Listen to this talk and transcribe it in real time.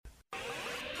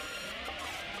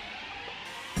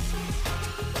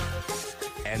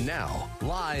And now,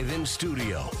 live in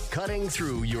studio, cutting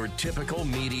through your typical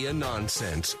media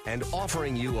nonsense and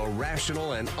offering you a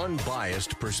rational and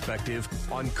unbiased perspective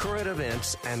on current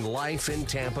events and life in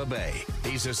Tampa Bay.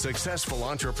 He's a successful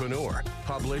entrepreneur,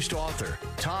 published author,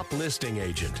 top listing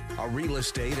agent, a real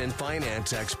estate and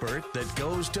finance expert that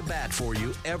goes to bat for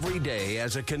you every day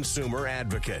as a consumer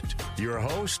advocate. Your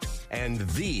host and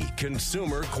the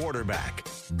consumer quarterback,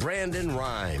 Brandon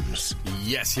Rhymes.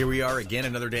 Yes, here we are again,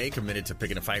 another day committed to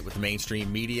picking a fight with the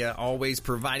mainstream media, always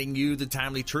providing you the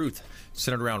timely truth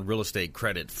centered around real estate,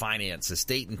 credit, finance,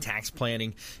 estate and tax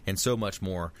planning, and so much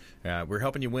more. We're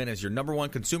helping you win as your number one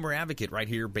consumer advocate right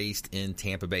here based in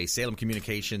Tampa Bay. Salem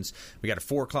Communications, we got a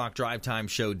 4 o'clock drive time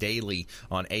show daily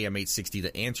on AM 860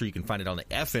 The Answer. You can find it on the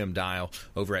FM dial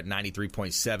over at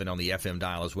 93.7 on the FM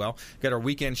dial as well. Got our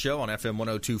weekend show on FM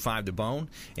 102.5 The Bone,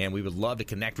 and we would love to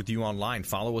connect with you online.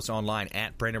 Follow us online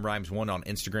at Brandon Rhymes1 on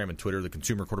Instagram and Twitter, the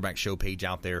Consumer Quarterback Show page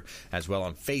out there as well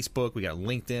on Facebook. We got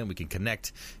LinkedIn. We can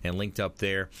connect and linked up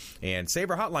there. And save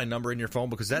our hotline number in your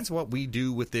phone because that's what we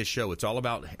do with this show. It's all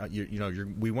about,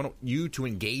 we want you to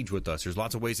engage with us. There's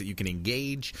lots of ways that you can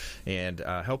engage and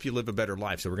help you live a better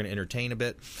life. So we're going to entertain a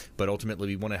bit, but ultimately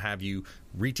we want to have you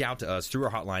reach out to us through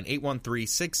our hotline,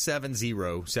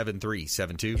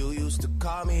 813-670-7372. You used to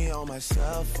call me on my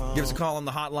cell phone. Give us a call on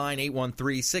the hotline,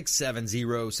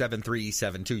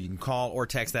 813-670-7372. You can call or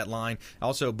text that line.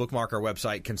 Also, bookmark our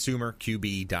website,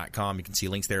 consumerqb.com. You can see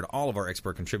links there to all of our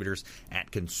expert contributors at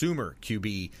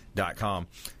consumerqb.com.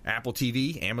 Apple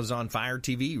TV, Amazon Fire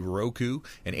TV, Roku,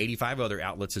 and 85 other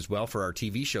outlets as well for our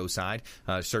TV show side.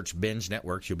 Search Binge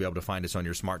Networks. You'll be able to find us on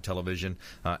your smart television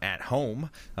at home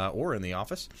or in the office.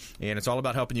 And it's all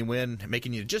about helping you win,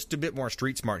 making you just a bit more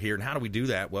street smart here. And how do we do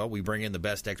that? Well, we bring in the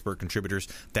best expert contributors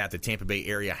that the Tampa Bay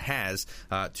area has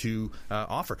to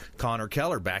offer. Connor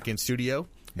Keller back in studio.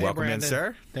 Hey, Welcome Brandon. in,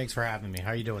 sir. Thanks for having me.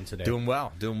 How are you doing today? Doing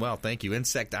well. Thank you.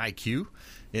 Insect IQ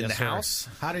in the house.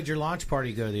 How did your launch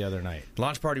party go the other night?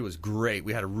 Launch party was great.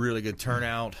 We had a really good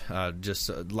turnout.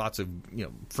 Lots of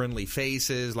friendly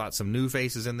faces, lots of new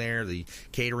faces in there. The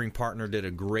catering partner did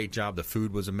a great job. The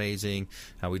food was amazing.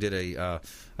 We did a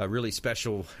really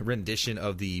special rendition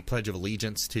of the Pledge of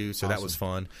Allegiance too, so that was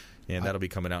fun. And that'll be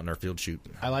coming out in our field shoot.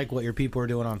 I like what your people are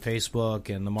doing on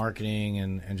Facebook and the marketing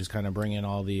and just kind of bringing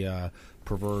all the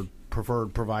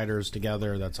preferred providers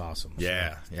together. That's awesome.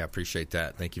 Yeah, appreciate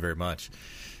that. Thank you very much.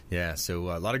 Yeah,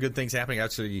 so a lot of good things happening.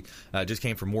 Actually, just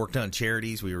came from Work Done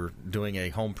Charities. We were doing a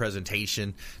home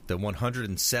presentation, the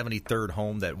 173rd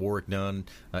home that Warwick done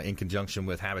in conjunction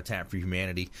with Habitat for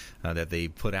Humanity that they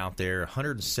put out there.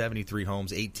 173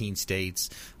 homes, 18 states,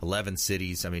 11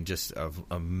 cities. I mean, just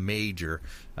a major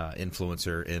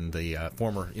influencer in the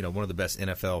former, one of the best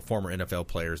former NFL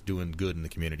players doing good in the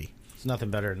community. It's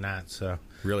nothing better than that. So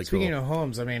really Speaking cool. of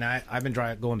homes, I mean, I've been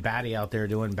going batty out there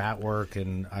doing bat work,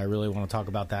 and I really want to talk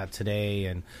about that today.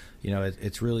 And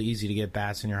it's really easy to get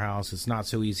bats in your house. It's not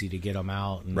so easy to get them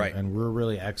out. And, right. And we're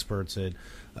really experts at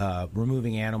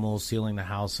removing animals, sealing the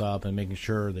house up, and making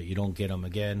sure that you don't get them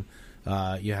again.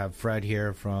 You have Fred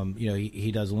here from,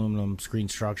 he does aluminum screen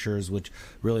structures, which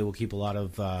really will keep a lot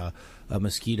of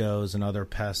mosquitoes and other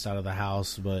pests out of the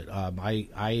house. But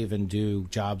I even do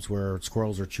jobs where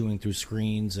squirrels are chewing through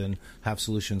screens and have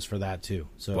solutions for that too.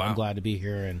 So wow. I'm glad to be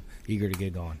here and eager to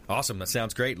get going. Awesome. That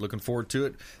sounds great. Looking forward to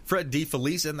it. Fred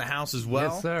DeFelice in the house as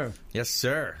well. Yes, sir. Yes,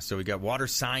 sir. So we got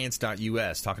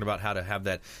waterscience.us talking about how to have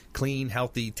that clean,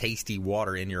 healthy, tasty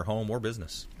water in your home or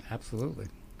business. Absolutely.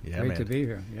 Yeah, Great man. to be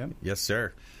here. Yep. Yes,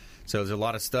 sir. So there's a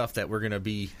lot of stuff that we're going to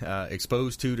be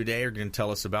exposed to today. You're going to tell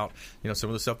us about, some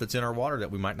of the stuff that's in our water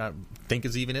that we might not think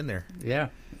is even in there. Yeah.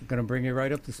 Going to bring you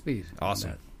right up to speed.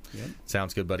 Awesome. Yep.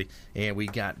 Sounds good, buddy. And we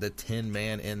got the Tin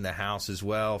Man in the house as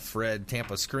well. Fred,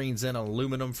 Tampa Screens in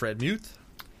Aluminum. Fred Muth.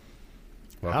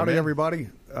 Howdy, everybody.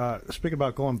 Speaking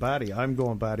about going batty, I'm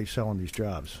going batty selling these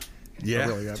jobs. Yeah.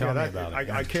 Tell me about it.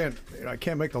 I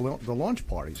can't make the launch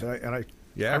parties, I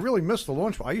Yeah. I really miss the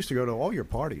launch. I used to go to all your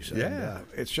parties. Yeah. And,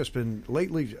 it's just been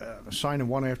lately signing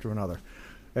one after another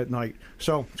at night.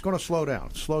 So it's going to slow down.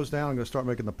 It slows down. I'm going to start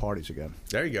making the parties again.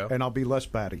 There you go. And I'll be less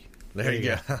batty. There you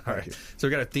go. All right. you. So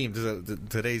we got a theme.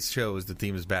 Today's show is the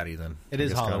theme is Batty then. It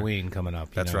is Halloween coming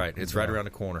up. That's right. It's right around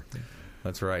the corner.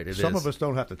 That's right. It Some is. of us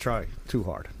don't have to try too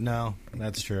hard. No,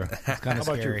 that's true. It's kind How of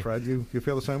about scary. you, Fred? You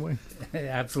feel the same way?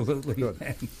 Absolutely.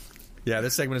 Good. Yeah,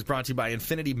 this segment is brought to you by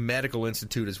Infinity Medical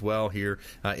Institute as well here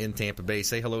in Tampa Bay.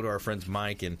 Say hello to our friends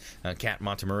Mike and Kat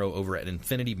Montemurro over at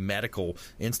Infinity Medical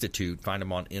Institute. Find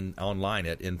them online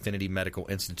at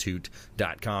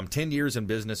infinitymedicalinstitute.com. 10 years in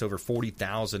business, over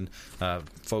 40,000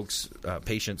 folks,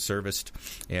 patients serviced,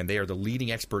 and they are the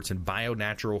leading experts in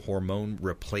bio-natural hormone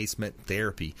replacement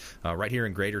therapy right here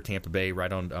in Greater Tampa Bay,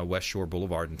 right on West Shore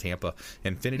Boulevard in Tampa.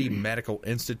 Infinity Medical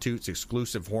Institute's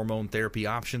exclusive hormone therapy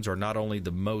options are not only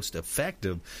the most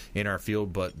effective in our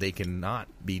field, but they cannot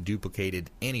be duplicated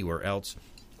anywhere else.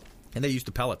 And they use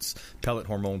the pellets. Pellet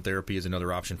hormone therapy is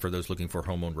another option for those looking for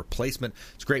hormone replacement.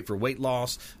 It's great for weight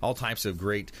loss, all types of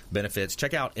great benefits.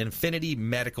 Check out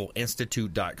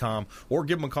infinitymedicalinstitute.com or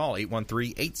give them a call,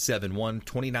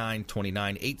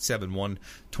 813-871-2929,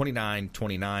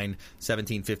 871-2929,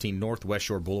 1715 North West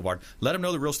Shore Boulevard. Let them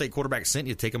know the Real Estate Quarterback sent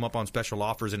you. Take them up on special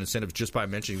offers and incentives just by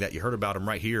mentioning that you heard about them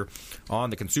right here on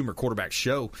the Consumer Quarterback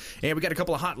Show. And we got a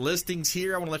couple of hot listings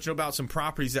here. I want to let you know about some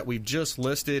properties that we've just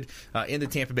listed in the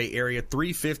Tampa Bay area.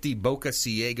 350 Boca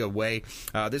Ciega Way.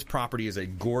 This property is a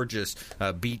gorgeous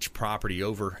beach property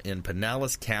over in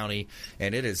Pinellas County,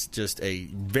 and it is just a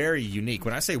very unique,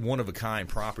 when I say one-of-a-kind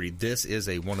property, this is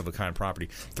a one-of-a-kind property.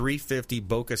 350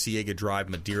 Boca Ciega Drive,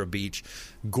 Madeira Beach.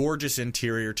 Gorgeous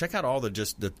interior. Check out all the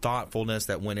thoughtfulness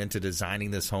that went into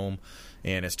designing this home.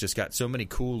 And it's just got so many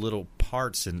cool little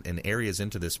parts and areas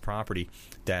into this property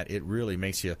that it really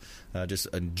makes you just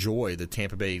enjoy the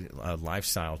Tampa Bay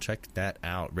lifestyle. Check that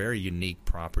out. Very unique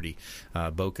property.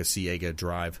 Boca Ciega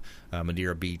Drive,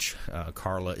 Madeira Beach.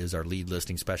 Carla is our lead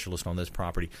listing specialist on this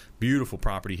property. Beautiful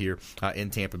property here in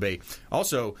Tampa Bay.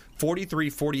 Also,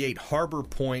 4348 Harbor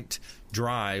Point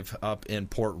Drive up in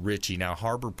Port Richey. Now,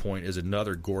 Harbor Point is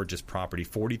another gorgeous property.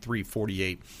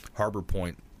 4348 Harbor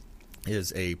Point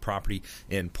is a property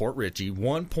in Port Richey,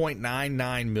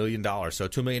 $1.99 million, so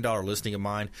 $2 million listing of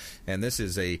mine, and this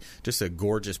is just a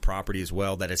gorgeous property as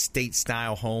well. That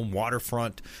estate-style home,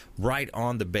 waterfront, right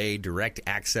on the bay, direct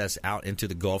access out into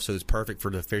the Gulf, so it's perfect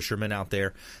for the fishermen out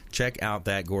there. Check out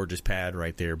that gorgeous pad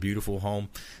right there, beautiful home.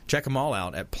 Check them all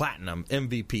out at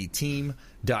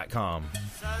PlatinumMVPTeam.com.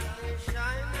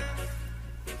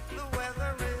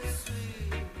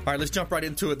 All right, let's jump right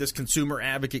into it. This consumer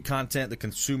advocate content, the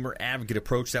consumer advocate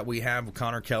approach that we have with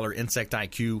Connor Keller, Insect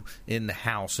IQ in the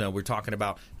house. We're talking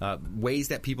about ways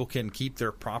that people can keep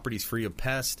their properties free of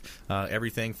pests,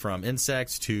 everything from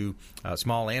insects to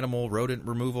small animal, rodent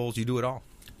removals. You do it all.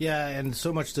 Yeah, and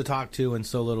so much to talk to and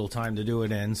so little time to do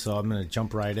it in, so I'm going to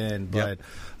jump right in. But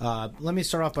let me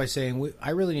start off by saying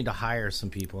I really need to hire some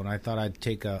people, and I thought I'd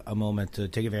take a moment to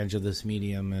take advantage of this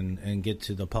medium and get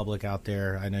to the public out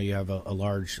there. I know you have a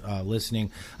large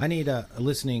listening. I need a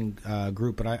listening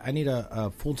group, but I need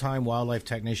a full-time wildlife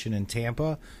technician in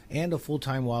Tampa and a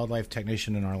full-time wildlife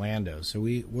technician in Orlando. So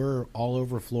we're all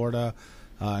over Florida.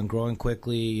 And growing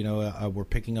quickly. We're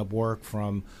picking up work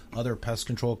from other pest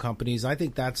control companies. I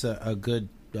think that's a good,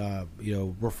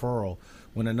 referral.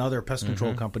 When another pest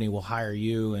control company will hire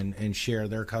you and share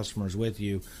their customers with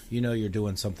you, you're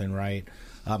doing something right.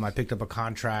 I picked up a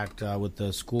contract with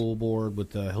the school board, with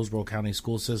the Hillsborough County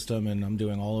school system, and I'm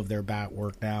doing all of their bat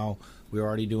work now. We're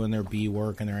already doing their bee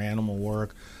work and their animal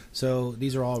work. So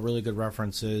these are all really good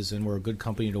references, and we're a good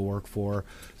company to work for.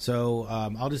 So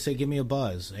I'll just say give me a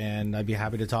buzz, and I'd be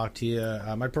happy to talk to you.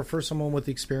 I prefer someone with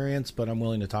experience, but I'm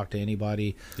willing to talk to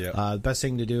anybody. Yep. The best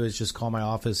thing to do is just call my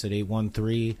office at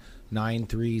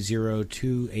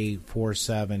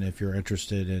 813-930-2847 if you're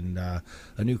interested in a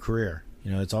new career.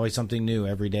 It's always something new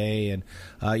every day, and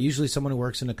usually someone who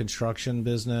works in a construction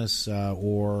business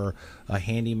or a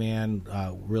handyman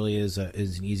really is an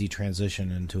easy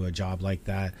transition into a job like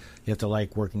that. You have to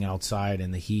like working outside in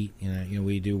the heat.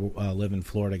 We do live in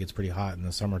Florida; it gets pretty hot in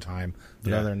the summertime.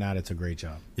 But other than that, it's a great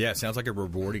job. Yeah, it sounds like a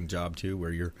rewarding job too,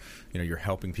 where you're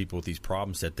helping people with these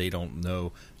problems that they don't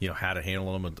know how to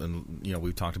handle them. And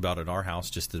we've talked about at our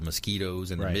house just the mosquitoes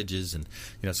and the midges and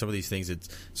some of these things.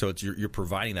 You're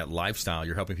providing that lifestyle.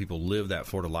 You're helping people live that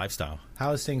Florida lifestyle.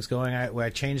 How is things going? I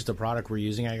changed the product we're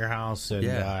using at your house, and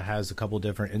has a couple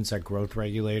different insect growth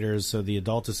regulators. So the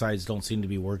adulticides don't seem to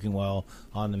be working well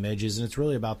on the midges, and it's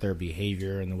really about their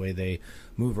behavior and the way they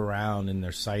move around and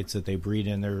their sites that they breed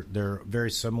in. They're very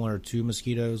similar to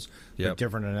mosquitoes, but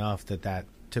different enough that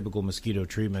typical mosquito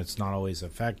treatment's not always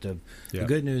effective. Yeah. The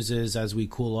good news is, as we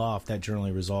cool off, that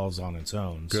generally resolves on its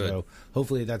own. Good. So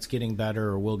hopefully that's getting better,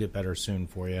 or will get better soon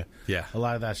for you. Yeah. A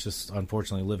lot of that's just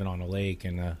unfortunately living on a lake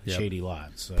and a Yep. shady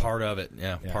lot. So. Part of it,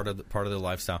 yeah. Yeah. Part of the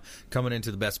lifestyle. Coming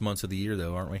into the best months of the year,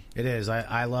 though, aren't we? It is.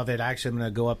 I love it. Actually, I'm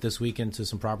going to go up this weekend to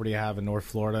some property I have in North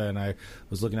Florida, and I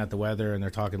was looking at the weather, and they're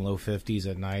talking low 50s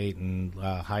at night and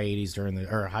high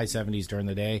 80s high 70s during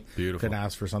the day. Beautiful. Couldn't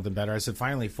ask for something better. I said,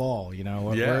 finally fall. You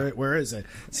know, Yeah. where is it?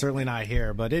 Certainly not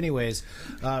here. But anyways,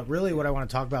 really, what I want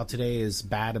to talk about today is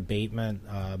bat abatement.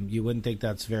 You wouldn't think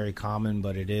that's very common,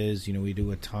 but it is. You know, we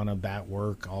do a ton of bat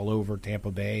work all over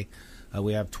Tampa Bay.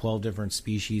 We have 12 different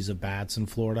species of bats in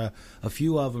Florida. A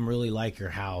few of them really like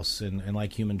your house and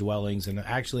like human dwellings, and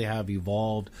actually have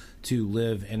evolved to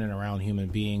live in and around human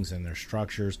beings and their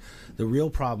structures. The real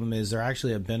problem is they're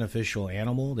actually a beneficial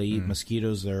animal. They eat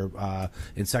mosquitoes. They're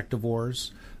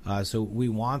insectivores. So we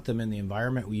want them in the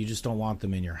environment. You just don't want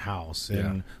them in your house.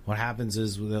 And what happens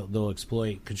is they'll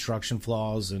exploit construction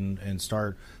flaws and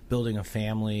start building a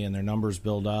family, and their numbers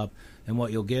build up. And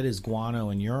what you'll get is guano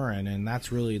and urine, and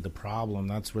that's really the problem.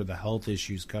 That's where the health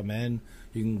issues come in.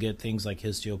 You can get things like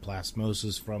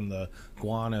histoplasmosis from the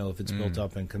guano if it's built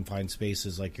up in confined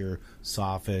spaces like your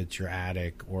soffit, your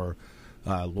attic, or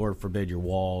Lord forbid, your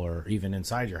wall, or even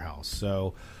inside your house.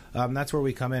 So that's where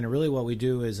we come in. And really what we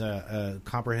do is a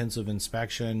comprehensive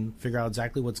inspection, figure out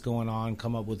exactly what's going on,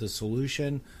 come up with a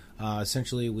solution.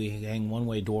 Essentially, we hang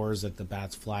one-way doors that the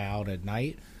bats fly out at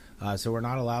night. So we're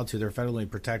not allowed to. They're federally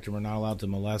protected. We're not allowed to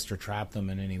molest or trap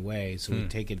them in any way. So we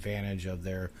take advantage of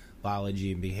their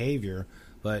biology and behavior,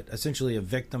 but essentially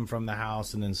evict them from the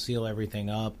house and then seal everything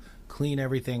up, clean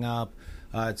everything up.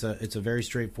 It's a very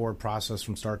straightforward process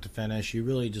from start to finish. You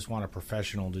really just want a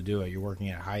professional to do it. You're working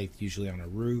at height, usually on a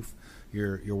roof.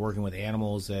 You're working with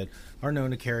animals that are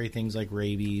known to carry things like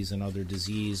rabies and other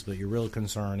disease, but your real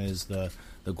concern is the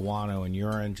guano and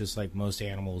urine, just like most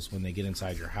animals when they get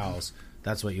inside your house.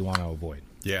 That's what you want to avoid.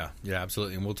 Yeah,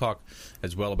 absolutely. And we'll talk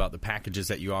as well about the packages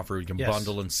that you offer. You can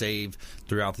bundle and save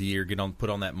throughout the year,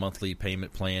 put on that monthly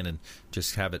payment plan, and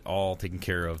just have it all taken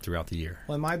care of throughout the year.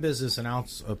 Well, in my business, an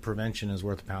ounce of prevention is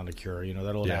worth a pound of cure. You know,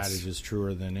 that old adage is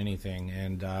truer than anything.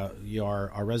 And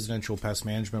our residential pest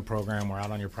management program, we're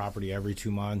out on your property every 2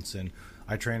 months, and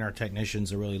I train our technicians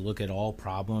to really look at all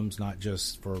problems, not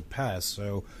just for pests.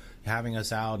 So having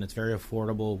us out, and it's very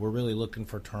affordable. We're really looking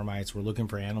for termites. We're looking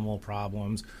for animal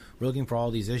problems. We're looking for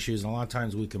all these issues, and a lot of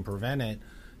times we can prevent it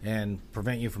and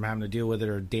prevent you from having to deal with it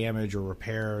or damage or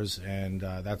repairs, and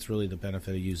that's really the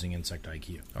benefit of using Insect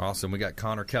IQ. Awesome. We got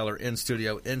Connor Keller in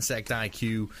studio, Insect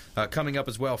IQ, coming up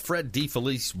as well. Fred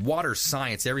DeFelice, water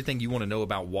science, everything you want to know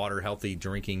about water, healthy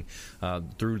drinking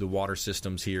through the water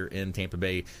systems here in Tampa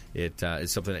Bay. It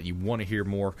is something that you want to hear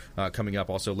more coming up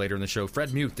also later in the show.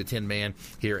 Fred Muth, the Tin Man,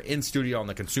 here in studio on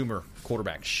the Consumer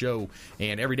Quarterback Show.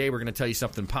 And every day we're going to tell you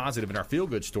something positive in our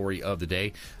feel-good story of the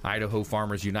day. Idaho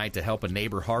farmers unite to help a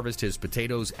neighbor harvest his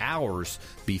potatoes hours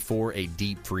before a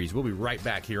deep freeze. We'll be right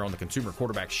back here on the Consumer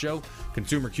Quarterback Show,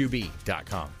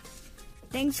 ConsumerQB.com.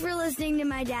 Thanks for listening to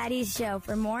my daddy's show.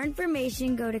 For more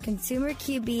information, go to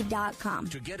ConsumerQB.com.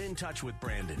 To get in touch with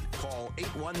Brandon, call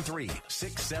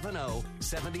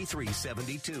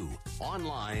 813-670-7372.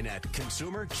 Online at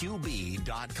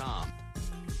ConsumerQB.com.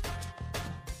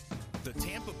 The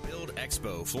Tampa Build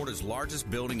Expo, Florida's largest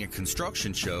building and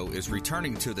construction show, is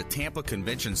returning to the Tampa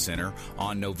Convention Center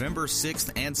on November 6th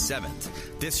and 7th.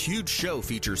 This huge show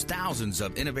features thousands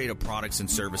of innovative products and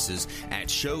services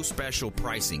at show special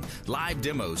pricing, live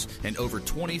demos, and over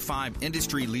 25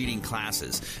 industry-leading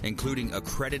classes, including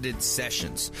accredited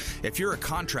sessions. If you're a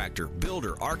contractor,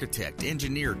 builder, architect,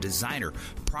 engineer, designer,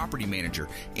 property manager,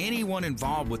 anyone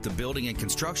involved with the building and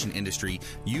construction industry,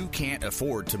 you can't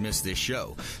afford to miss this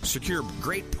show. Secure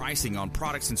great pricing on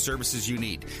products and services you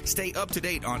need. Stay up to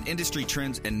date on industry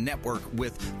trends and network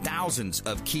with thousands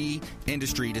of key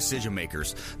industry decision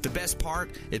makers. The best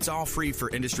part, it's all free for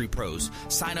industry pros.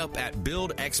 Sign up at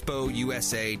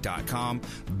buildexpousa.com,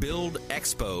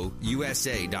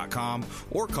 buildexpousa.com,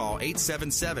 or call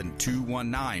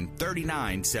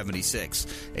 877-219-3976.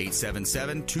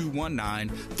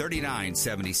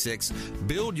 877-219-3976.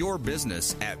 Build your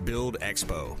business at Build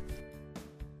Expo.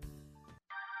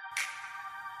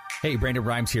 Hey, Brandon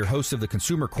Rhymes here, host of the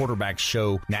Consumer Quarterback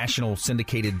Show, national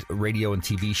syndicated radio and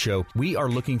TV show. We are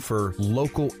looking for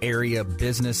local area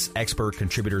business expert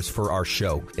contributors for our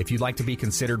show. If you'd like to be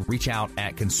considered, reach out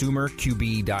at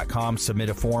consumerqb.com, submit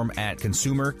a form at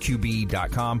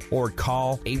consumerqb.com, or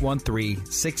call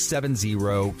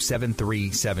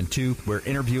 813-670-7372. We're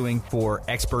interviewing for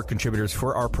expert contributors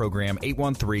for our program,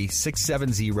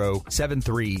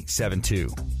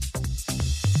 813-670-7372.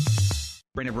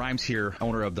 Brandon Rhymes here,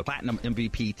 owner of the Platinum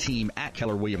MVP team at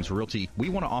Keller Williams Realty. We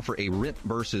want to offer a rent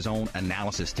versus own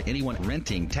analysis to anyone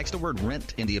renting. Text the word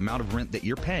rent and the amount of rent that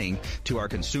you're paying to our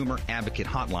consumer advocate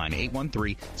hotline,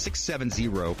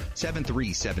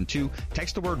 813-670-7372.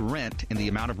 Text the word rent and the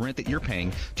amount of rent that you're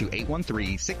paying to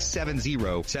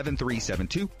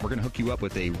 813-670-7372. We're going to hook you up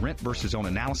with a rent versus own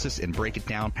analysis and break it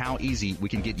down how easy we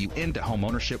can get you into home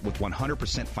ownership with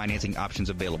 100% financing options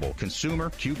available.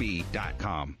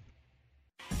 ConsumerQB.com.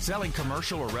 Selling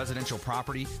commercial or residential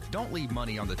property? Don't leave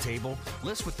money on the table.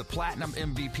 List with the Platinum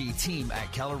MVP team at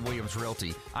Keller Williams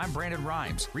Realty. I'm Brandon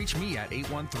Rhymes. Reach me at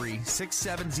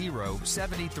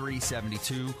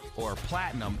 813-670-7372 or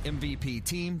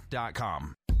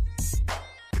PlatinumMVPteam.com.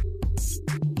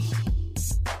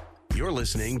 You're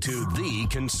listening to the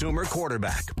Consumer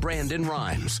Quarterback, Brandon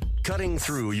Rhymes, cutting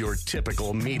through your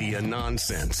typical media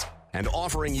nonsense and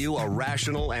offering you a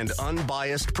rational and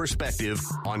unbiased perspective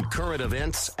on current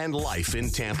events and life in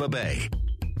Tampa Bay.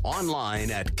 Online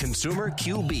at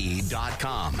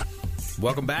consumerqb.com.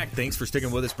 Welcome back. Thanks for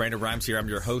sticking with us. Brandon Rhymes here. I'm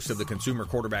your host of the Consumer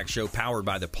Quarterback Show, powered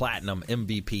by the Platinum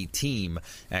MVP team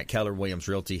at Keller Williams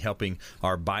Realty, helping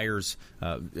our buyers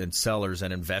and sellers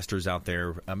and investors out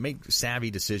there make savvy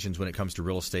decisions when it comes to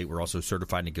real estate. We're also a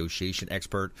certified negotiation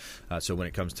expert. So when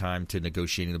it comes time to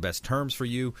negotiating the best terms for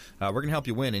you, we're going to help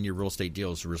you win in your real estate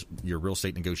deals, your real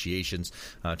estate negotiations.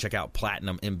 Check out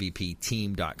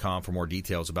PlatinumMVPteam.com for more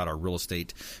details about our real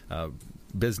estate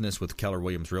business with Keller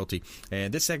Williams Realty.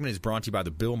 And this segment is brought to you by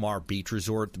the Bilmar Beach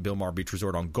Resort. The Bilmar Beach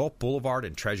Resort on Gulf Boulevard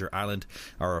and Treasure Island,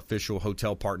 our official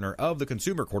hotel partner of the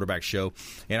Consumer Quarterback Show.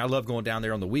 And I love going down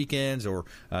there on the weekends or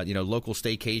local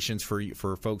staycations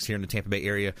for folks here in the Tampa Bay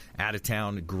area, out of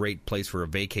town. Great place for a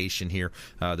vacation here.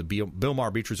 The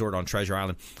Bilmar Beach Resort on Treasure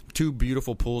Island. 2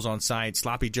 beautiful pools on site,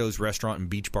 Sloppy Joe's Restaurant and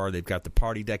Beach Bar. They've got the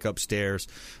party deck upstairs,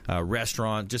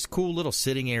 restaurant, just cool little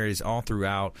sitting areas all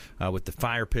throughout with the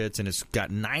fire pits, and it's got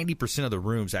 90% of the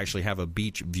rooms actually have a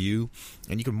beach view,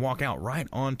 and you can walk out right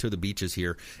onto the beaches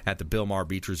here at the Bilmar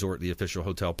Beach Resort, the official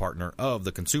hotel partner of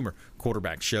the Consumer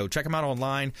Quarterback Show. Check them out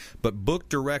online, but book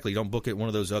directly. Don't book at one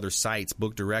of those other sites.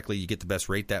 Book directly. You get the best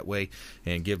rate that way,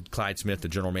 and give Clyde Smith, the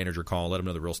general manager, a call. Let him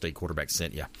know the real estate quarterback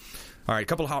sent you. All right, a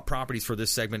couple of hot properties for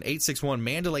this segment. 861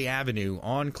 Mandalay Avenue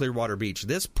on Clearwater Beach.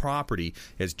 This property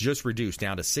is just reduced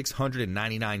down to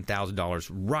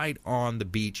 $699,000 right on the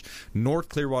beach, North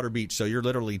Clearwater Beach. So you're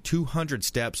literally 200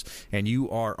 steps, and you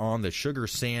are on the sugar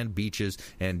sand beaches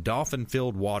and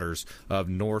dolphin-filled waters of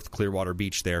North Clearwater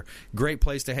Beach there. Great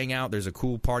place to hang out. There's a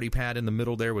cool party pad in the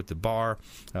middle there with the bar,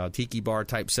 tiki bar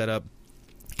type setup.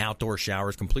 Outdoor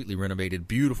showers, completely renovated,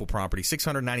 beautiful property,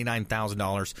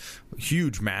 $699,000,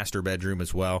 huge master bedroom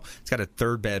as well. It's got a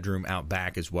 3rd bedroom out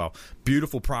back as well.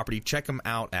 Beautiful property. Check them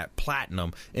out at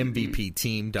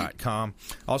PlatinumMVPteam.com.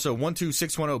 Also,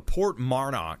 12610 Port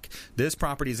Marnock. This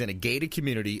property is in a gated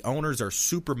community. Owners are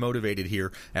super motivated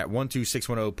here at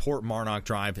 12610 Port Marnock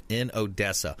Drive in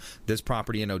Odessa. This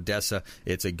property in Odessa,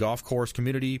 it's a golf course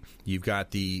community. You've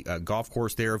got the golf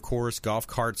course there, of course, golf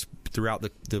carts throughout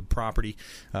the property,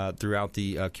 throughout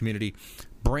the community.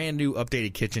 Brand new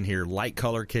updated kitchen here, light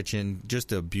color kitchen,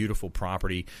 just a beautiful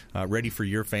property, ready for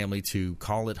your family to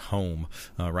call it home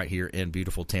right here in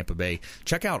beautiful Tampa Bay.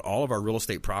 Check out all of our real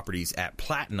estate properties at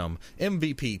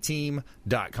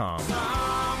PlatinumMVPteam.com.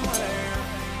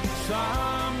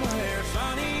 Somewhere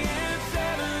sunny and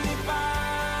 75.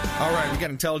 All right, we got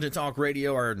Intelligent Talk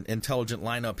Radio, our intelligent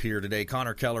lineup here today.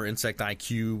 Connor Keller, Insect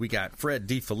IQ. We got Fred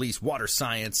DeFelice,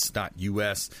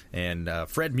 WaterScience.us, and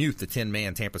Fred Muth, the Tin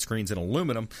Man, Tampa Screens and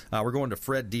Aluminum. We're going to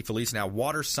Fred DeFelice now,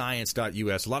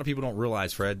 WaterScience.us. A lot of people don't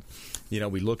realize, Fred, we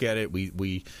look at it,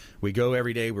 we go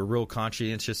every day. We're real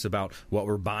conscientious about what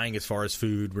we're buying as far as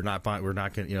food. We're not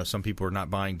going to, some people are not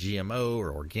buying GMO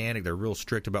or organic. They're real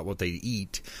strict about what they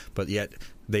eat, but yet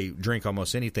they drink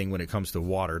almost anything when it comes to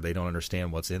water. They don't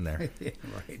understand what's in there. Yeah,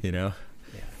 right.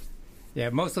 Yeah,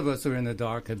 most of us are in the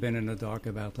dark, have been in the dark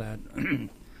about that.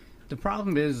 The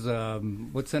problem is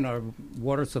what's in our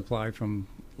water supply from,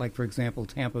 like, for example,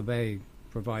 Tampa Bay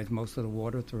provides most of the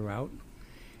water throughout.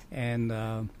 And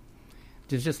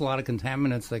there's just a lot of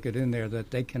contaminants that get in there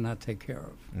that they cannot take care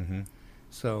of. Mm-hmm.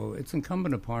 So it's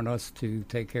incumbent upon us to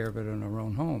take care of it in our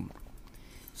own home.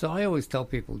 So I always tell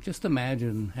people, just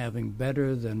imagine having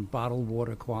better than bottled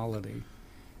water quality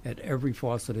at every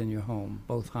faucet in your home,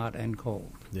 both hot and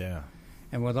cold. Yeah.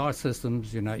 And with our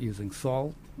systems, you're not using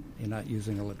salt, you're not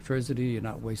using electricity, you're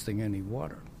not wasting any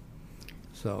water.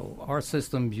 So our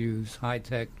systems use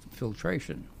high-tech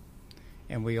filtration,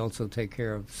 and we also take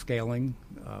care of scaling.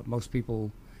 Most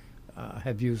people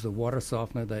have used a water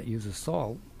softener that uses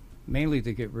salt, mainly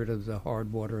to get rid of the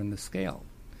hard water in the scale.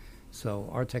 So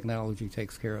our technology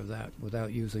takes care of that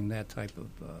without using that type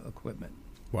of equipment.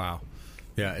 Wow.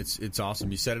 Yeah, it's awesome.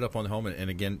 You set it up on the home, and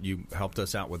again, you helped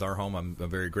us out with our home. I'm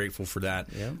very grateful for that.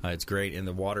 Yeah. It's great. And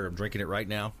the water, I'm drinking it right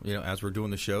now, as we're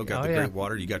doing the show. Got the great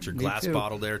water. You got your glass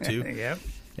bottle there, too. Yep.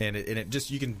 And it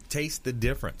just, you can taste the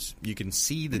difference. You can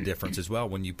see the difference as well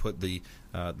when you put the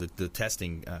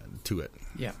testing to it.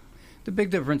 Yeah. The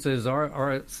big difference is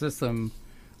our system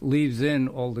leaves in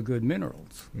all the good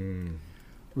minerals.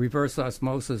 Reverse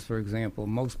osmosis, for example,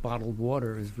 most bottled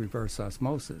water is reverse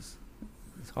osmosis.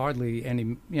 It's hardly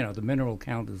any, the mineral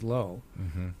count is low.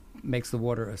 Makes the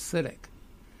water acidic.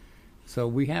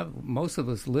 So most of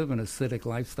us live an acidic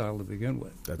lifestyle to begin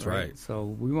with. That's right. So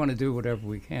we want to do whatever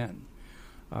we can.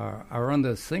 Our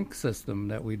under-sink system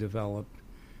that we developed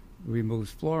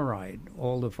removes fluoride,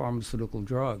 all the pharmaceutical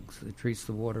drugs. It treats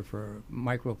the water for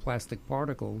microplastic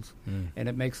particles, and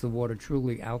it makes the water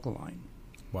truly alkaline.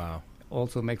 Wow.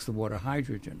 Also makes the water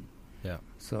hydrogen. Yeah.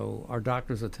 So our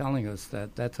doctors are telling us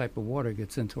that type of water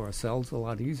gets into our cells a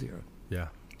lot easier. Yeah.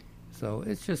 So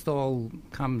it's just all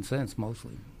common sense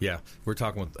mostly. Yeah. We're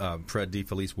talking with Fred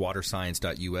DeFelice,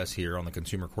 waterscience.us here on the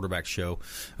Consumer Quarterback Show.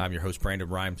 I'm your host, Brandon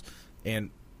Rhymes. And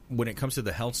when it comes to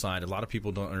the health side, a lot of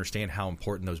people don't understand how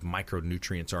important those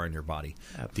micronutrients are in your body.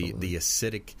 Absolutely. The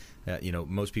acidic,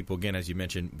 most people, again, as you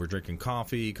mentioned, we're drinking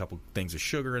coffee, a couple things of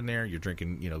sugar in there. You're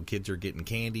drinking, kids are getting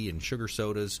candy and sugar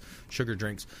sodas, sugar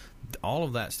drinks. All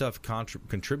of that stuff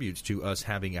contributes to us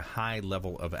having a high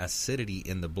level of acidity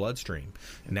in the bloodstream.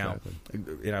 Exactly. Now,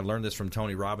 and I learned this from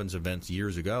Tony Robbins' events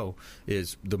years ago,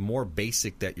 is the more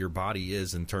basic that your body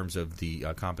is in terms of the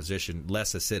composition,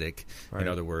 less acidic, in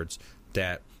other words,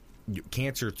 that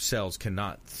cancer cells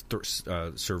cannot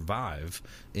survive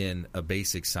in a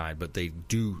basic side, but they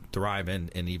do thrive in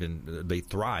an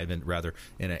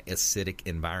acidic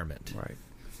environment. Right.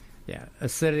 Yeah.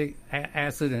 Acidic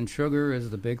acid and sugar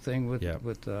is the big thing with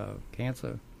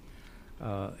cancer.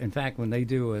 In fact, when they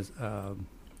do a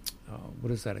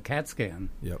CAT scan,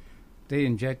 they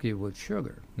inject you with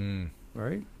sugar,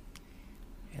 right?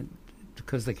 And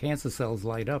because the cancer cells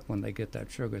light up when they get that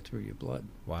sugar through your blood.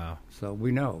 Wow. So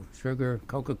we know sugar,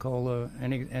 Coca-Cola,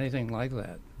 anything like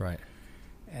that. Right.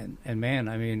 And man,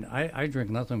 I mean, I drink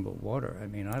nothing but water. I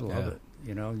mean, I love it.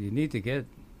 You need to get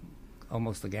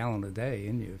almost a gallon a day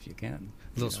in you if you can.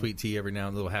 A little sweet tea every now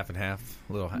and then, a little half and half.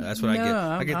 That's what I get.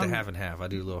 I get the half and half. I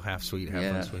do a little half sweet, half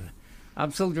unsweet.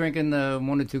 I'm still drinking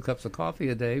 1 or 2 cups of coffee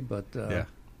a day, but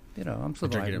I'm surviving.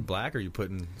 Drinking it black, or are you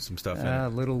putting some stuff in it? A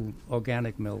little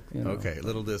organic milk. Okay,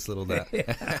 little this, little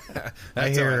that. I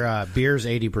hear beer's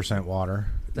 80% water.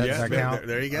 Does that count?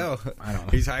 There you go. I don't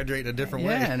know. He's hydrating a different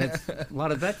way. Yeah, and it's a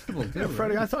lot of vegetables too.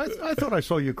 Freddie, I thought I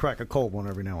saw you crack a cold one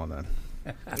every now and then.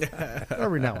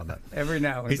 Every now and then. Every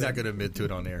now and then. He's not going to admit to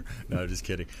it on air. No, just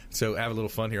kidding. So have a little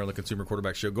fun here on the Consumer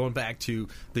Quarterback Show. Going back to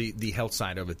the health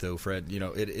side of it, though, Fred,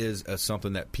 it is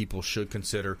something that people should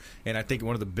consider. And I think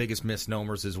one of the biggest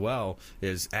misnomers as well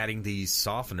is adding these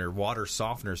water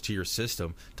softeners to your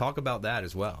system. Talk about that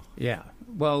as well. Yeah.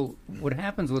 Well, what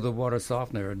happens with a water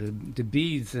softener, the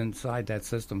beads inside that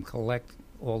system collect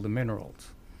all the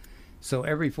minerals. So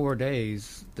every 4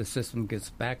 days, the system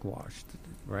gets backwashed,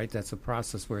 right? That's a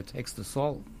process where it takes the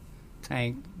salt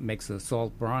tank, makes a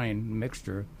salt brine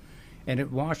mixture, and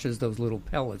it washes those little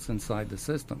pellets inside the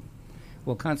system.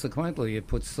 Well, consequently, it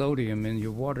puts sodium in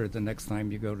your water the next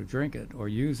time you go to drink it or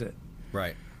use it.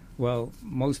 Right. Well,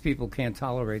 most people can't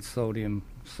tolerate sodium,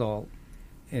 salt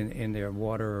in their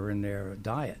water or in their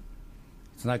diet.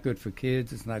 It's not good for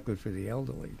kids. It's not good for the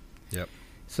elderly. Yep.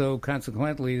 So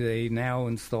consequently, they now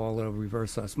install a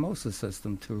reverse osmosis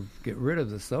system to get rid of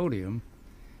the sodium.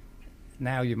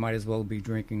 Now you might as well be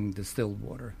drinking distilled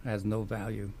water. It has no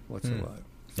value whatsoever.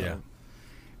 So,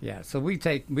 so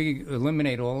we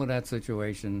eliminate all of that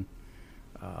situation.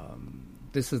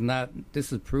 This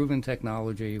is proven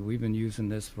technology. We've been using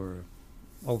this for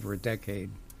over a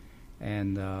decade,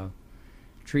 and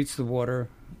treats the water,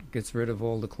 gets rid of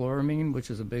all the chloramine, which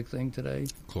is a big thing today.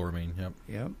 Chloramine, yep.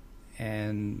 Yep.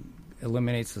 And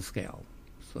eliminates the scale.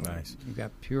 So Nice. you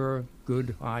got pure,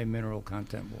 good, high mineral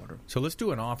content water. So let's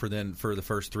do an offer then for the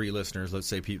first 3 listeners. Let's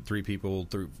say 3 people,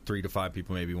 3 to 5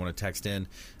 people maybe want to text in.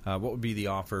 What would be the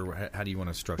offer? How do you want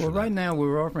to structure Well, that? right now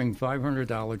we're offering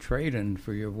 $500 trade-in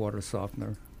for your water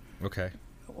softener Okay.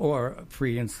 or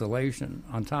free installation.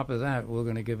 On top of that, we're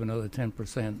going to give another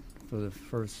 10% for the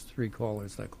first 3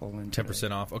 callers that call in.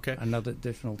 10% off. Okay. Another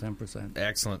additional 10%.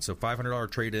 Excellent. So $500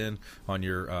 trade-in on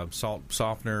your salt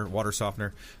softener, water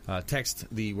softener. Text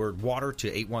the word water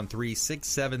to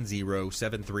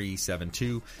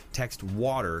 813-670-7372. Text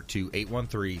water to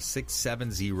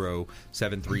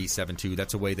 813-670-7372.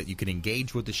 That's a way that you can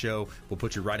engage with the show. We'll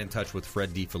put you right in touch with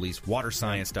Fred DeFelice,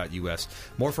 waterscience.us.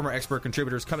 More from our expert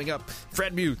contributors coming up.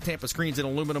 Fred Muth, Tampa Screens and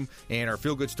Aluminum, and our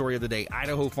feel-good story of the day,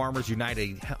 Idaho Farmers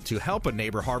United to help a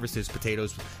neighbor harvest his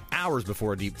potatoes hours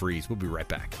before a deep freeze. We'll be right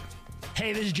back.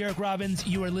 Hey, this is Jarek Robbins.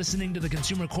 You are listening to the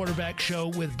Consumer Quarterback Show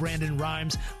with Brandon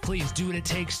Rhymes. Please do what it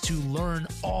takes to learn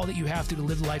all that you have to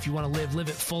live the life you want to live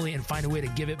it fully, and find a way to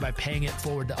give it by paying it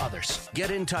forward to others.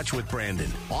 Get in touch with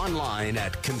Brandon online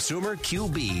at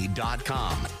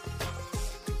consumerqb.com.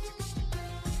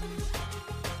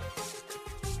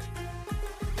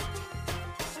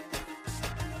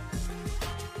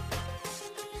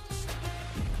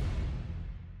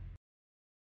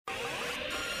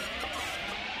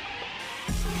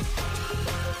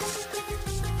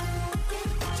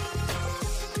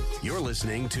 You're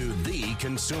listening to The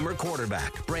Consumer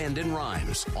Quarterback, Brandon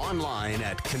Rhymes, online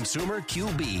at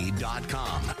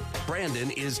consumerqb.com.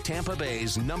 Brandon is Tampa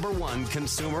Bay's #1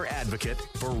 consumer advocate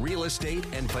for real estate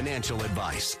and financial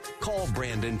advice. Call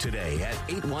Brandon today at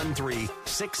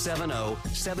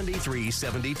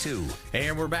 813-670-7372.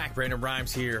 And we're back. Brandon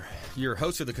Rhymes here, your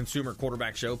host of the Consumer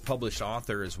Quarterback Show, published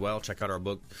author as well. Check out our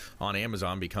book on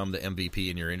Amazon, Become the MVP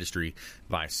in Your Industry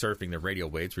by Surfing the Radio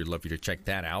Waves. We'd love for you to check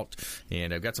that out.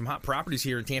 And I've got some hot properties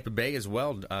here in Tampa Bay as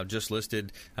well. Just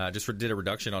listed, did a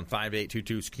reduction on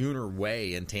 5822 Schooner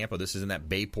Way in Tampa. This is in that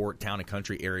Bayport Town and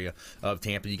Country area of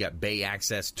Tampa. You got bay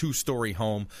access, 2-story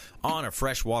home on a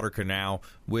freshwater canal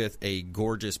with a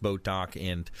gorgeous boat dock,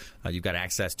 and you've got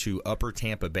access to Upper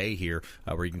Tampa Bay here,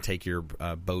 where you can take your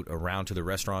boat around to the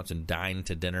restaurants and dine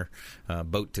to dinner,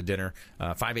 boat to dinner.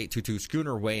 5822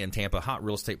 Schooner Way in Tampa, hot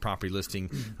real estate property listing,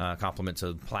 compliments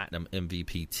of Platinum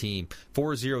MVP team.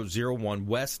 4001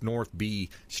 West North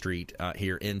B Street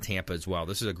here in Tampa as well.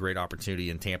 This is a great opportunity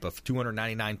in Tampa.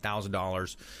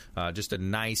 $299,000, just a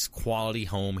nice quality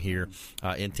home here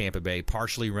in Tampa Bay,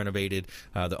 partially renovated.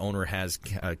 The owner has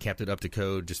kept it up to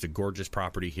code. Just a gorgeous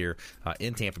property here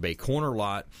in Tampa Bay. Corner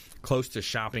lot, close to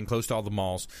shopping, close to all the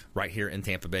malls, right here in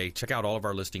Tampa Bay. Check out all of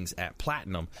our listings at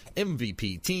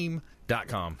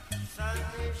PlatinumMVPTeam.com.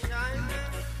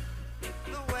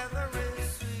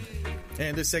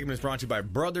 And this segment is brought to you by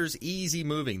Brothers Easy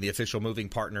Moving, the official moving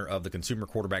partner of the Consumer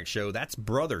Quarterback Show. That's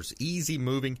Brothers Easy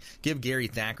Moving. Give Gary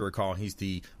Thacker a call. He's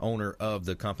the owner of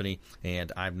the company,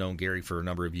 and I've known Gary for a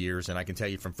number of years, and I can tell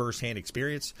you from firsthand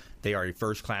experience, they are a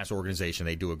first-class organization.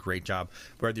 They do a great job.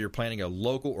 Whether you're planning a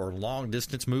local or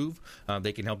long-distance move,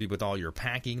 they can help you with all your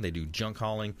packing. They do junk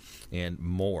hauling and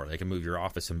more. They can move your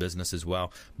office and business as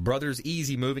well. Brothers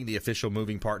Easy Moving, the official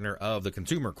moving partner of the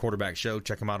Consumer Quarterback Show.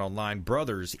 Check them out online,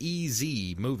 brotherseasymoving.com.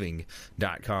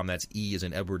 That's E as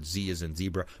in Edward, Z as in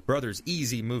zebra.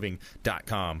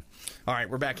 brotherseasymoving.com. All right,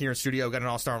 we're back here in studio. Got an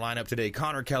all-star lineup today.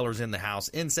 Connor Keller's in the house.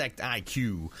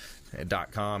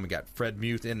 InsectIQ.com. We got Fred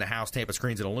Muth in the house, Tampa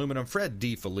Screens and Aluminum. Fred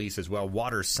DeFelice as well,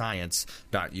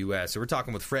 waterscience.us. So we're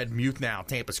talking with Fred Muth now,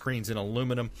 Tampa Screens and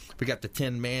Aluminum. We got the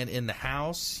Tin Man in the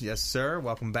house. Yes, sir.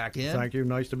 Welcome back in. Thank you.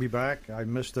 Nice to be back. I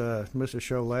missed a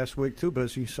show last week. Too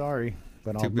busy. Sorry.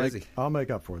 But I'll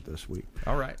make up for it this week.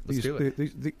 All right, let's do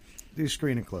it. These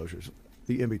screen enclosures,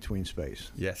 the in-between space.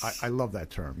 Yes. I love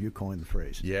that term. You coined the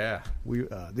phrase. Yeah.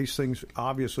 These things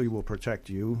obviously will protect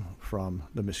you from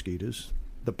the mosquitoes,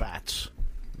 the bats,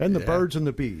 and the birds and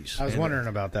the bees. I was wondering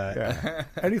about that. Yeah.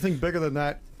 Anything bigger than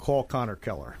that, call Connor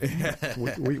Keller.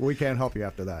 we can't help you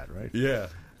after that, right? Yeah.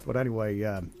 But anyway,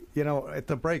 at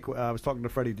the break, I was talking to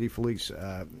Freddie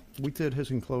DeFelice. We did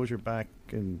his enclosure back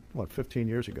in, 15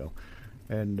 years ago.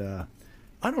 And I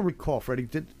don't recall, Freddie,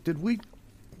 did we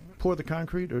pour the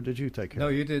concrete, or did you take care of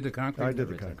it? No, you did the concrete. I did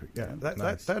the concrete, yeah.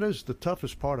 That is the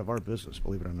toughest part of our business,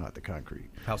 believe it or not, the concrete.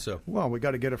 How so? Well, we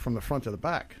got to get it from the front to the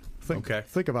back.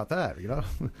 Think about that,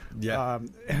 Yeah.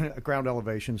 Ground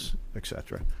elevations,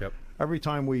 etc. Yep. Every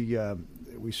time we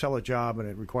sell a job and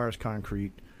it requires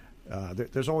concrete,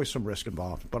 there's always some risk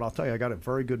involved. But I'll tell you, I got a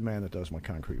very good man that does my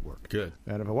concrete work. Good.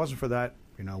 And if it wasn't for that,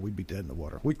 we'd be dead in the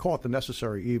water. We call it the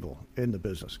necessary evil in the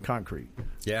business, concrete.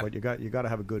 Yeah. But you got to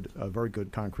have a very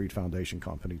good concrete foundation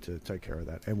company to take care of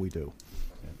that, and we do.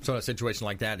 So in a situation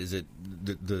like that, is it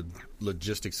the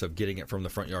logistics of getting it from the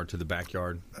front yard to the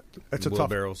backyard? It's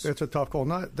a tough call.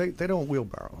 They don't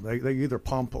wheelbarrow. They either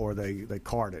pump or they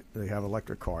cart it. They have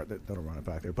electric cart that'll run it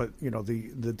back there. But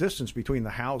the distance between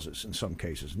the houses in some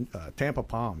cases, Tampa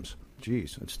palms,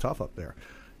 geez, it's tough up there.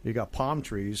 You got palm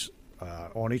trees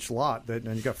on each lot,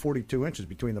 and you got 42 inches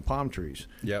between the palm trees.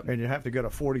 Yep. And you have to get a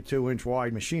 42-inch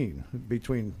wide machine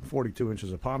between 42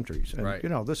 inches of palm trees. And,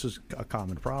 right. This is a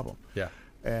common problem. Yeah.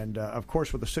 And, of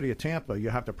course, with the city of Tampa,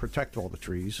 you have to protect all the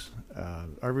trees.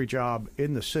 Every job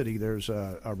in the city, there's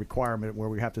a requirement where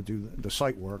we have to do the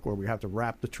site work, where we have to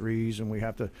wrap the trees, and we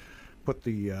have to put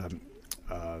the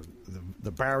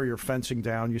barrier fencing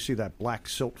down. You see that black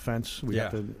silt fence? We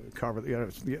have to cover.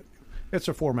 It's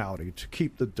a formality to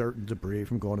keep the dirt and debris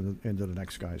from going into the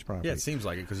next guy's property. Yeah, it seems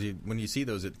like it, because when you see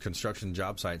those at construction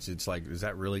job sites, it's like, is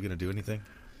that really going to do anything?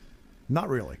 Not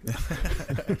really.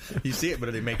 You see it,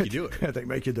 but they make you do it. They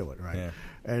make you do it, right? Yeah.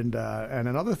 And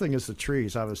another thing is the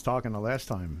trees. I was talking the last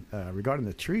time regarding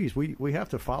the trees. We have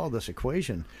to follow this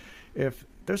equation. If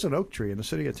there's an oak tree in the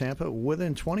city of Tampa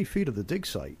within 20 feet of the dig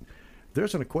site,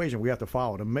 there's an equation we have to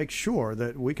follow to make sure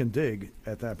that we can dig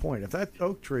at that point. If that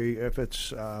oak tree, if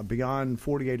it's beyond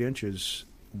 48 inches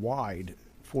wide,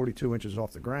 42 inches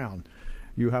off the ground,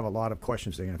 you have a lot of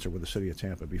questions to answer with the city of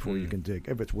Tampa before you can dig,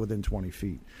 if it's within 20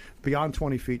 feet. Beyond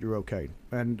 20 feet, you're okay.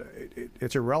 And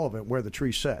it's irrelevant where the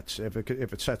tree sets. If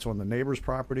it sets on the neighbor's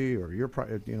property or your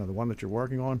the one that you're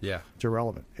working on, it's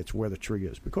irrelevant. It's where the tree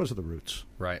is because of the roots.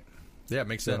 Right. Yeah, it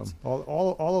makes sense.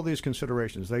 All of these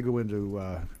considerations, they go into,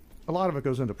 a lot of it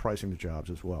goes into pricing the jobs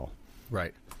as well.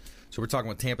 Right. So we're talking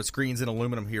with Tampa Screens and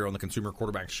Aluminum here on the Consumer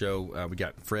Quarterback Show. We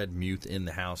got Fred Muth in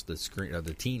the house,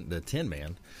 the Tin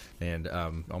Man, and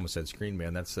almost said Screen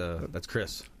Man. That's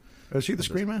Chris. Is he the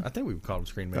Screen Man? I think we would call him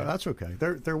Screen Man. No, that's okay.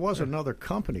 There was another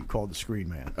company called the Screen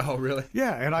Man. Oh, really?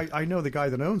 Yeah, and I know the guy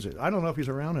that owns it. I don't know if he's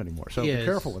around anymore, so be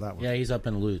careful with that one. Yeah, he's up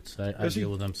in Lutz. I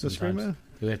deal with him sometimes. The Screen Man?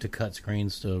 We have to cut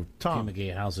screens to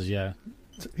fumigate houses, yeah.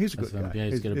 He's a good guy. Yeah,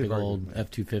 he's got a big old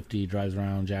F-250, drives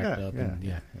around, jacked up.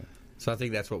 Yeah. So I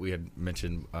think that's what we had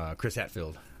mentioned, Chris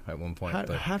Hatfield at one point.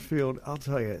 Hatfield, I'll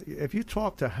tell you, if you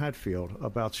talk to Hatfield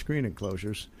about screen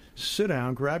enclosures, sit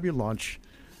down, grab your lunch,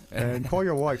 and call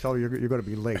your wife, tell her you're going to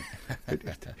be late.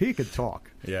 He could talk.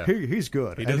 Yeah. He's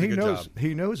good. He does a good job.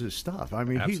 He knows his stuff. I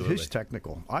mean, he's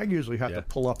technical. I usually have to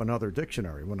pull up another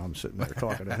dictionary when I'm sitting there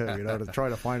talking to him, to try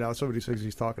to find out some of these things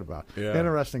he's talking about. Yeah.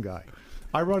 Interesting guy.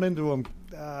 I run into him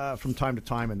from time to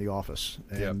time in the office,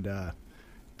 and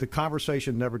the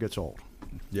conversation never gets old.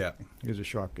 Yeah. He's a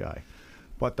sharp guy.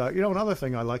 But, another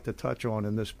thing I like to touch on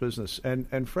in this business,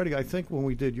 and Freddie, I think when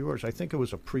we did yours, I think it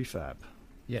was a prefab.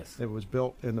 Yes. It was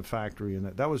built in the factory, and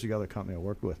that was the other company I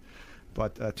worked with.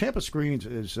 But Tampa Screens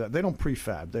is, they don't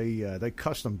prefab. They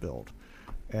custom build.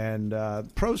 And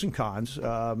pros and cons,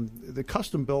 the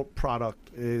custom built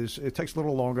product it takes a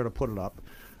little longer to put it up.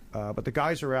 But the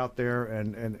guys are out there,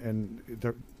 and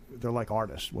they're like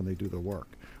artists when they do their work.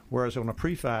 Whereas on a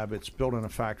prefab, it's built in a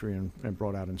factory and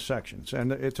brought out in sections.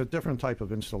 And it's a different type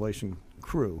of installation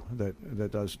crew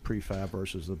that does prefab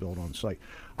versus the build on site.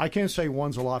 I can't say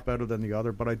one's a lot better than the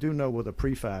other, but I do know with a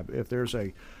prefab, if there's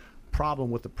a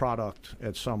problem with the product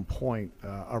at some point,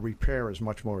 a repair is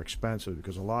much more expensive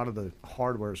because a lot of the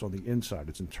hardware is on the inside.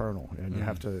 It's internal, and you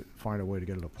have to find a way to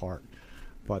get it apart.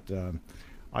 But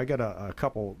I got a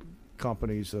couple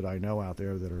companies that I know out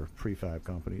there that are prefab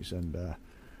companies, and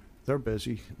they're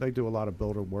busy. They do a lot of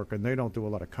builder work, and they don't do a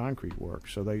lot of concrete work.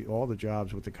 So all the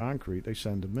jobs with the concrete, they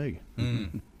send to me.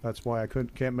 That's why I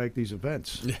can't make these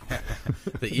events.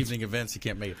 The evening events, you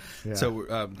can't make it. Yeah.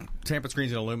 So Tampa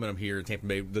Screens and Aluminum here in Tampa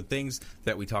Bay, the things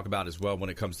that we talk about as well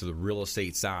when it comes to the real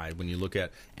estate side, when you look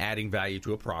at adding value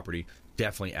to a property,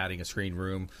 definitely adding a screen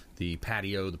room, the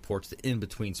patio, the porch, the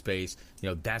in-between space,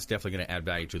 that's definitely going to add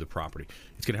value to the property.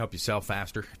 It's going to help you sell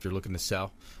faster if you're looking to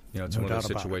sell. It's one of those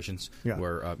situations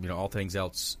where, all things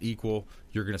else equal,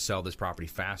 you're going to sell this property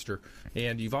faster.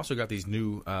 And you've also got these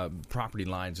new property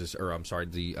lines,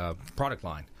 the product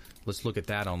line. Let's look at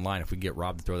that online. If we get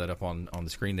Rob to throw that up on the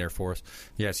screen there for us.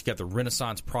 Yes, you got the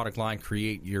Renaissance product line,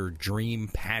 Create Your Dream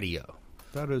Patio.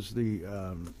 That is the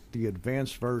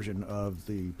advanced version of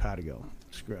the patio,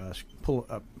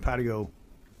 patio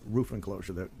roof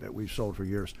enclosure that we've sold for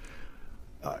years.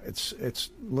 It's a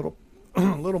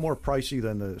little more pricey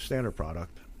than the standard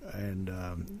product, and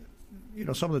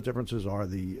some of the differences are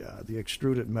the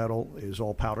extruded metal is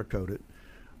all powder coated,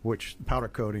 which powder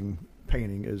coating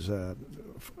painting is a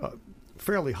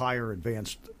fairly higher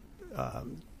advanced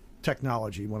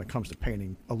technology when it comes to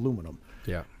painting aluminum.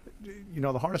 Yeah.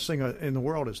 The hardest thing in the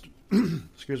world is,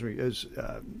 excuse me, is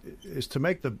to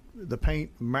make the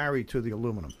paint marry to the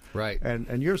aluminum. Right.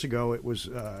 And years ago, it was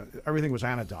everything was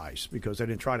anodized because they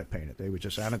didn't try to paint it; they would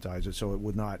just anodize it so it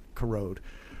would not corrode.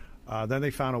 Then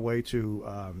they found a way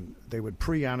to they would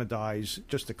pre-anodize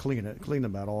just to clean the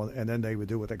metal, and then they would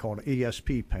do what they call an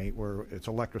ESP paint, where it's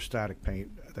electrostatic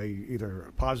paint. They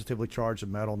either positively charge the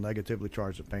metal, negatively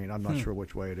charge the paint. I'm not sure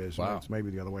which way it is. Wow. It's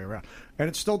maybe the other way around, and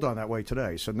it's still done that way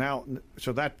today. So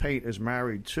that paint is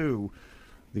married to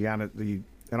and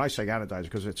I say anodize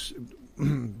because it's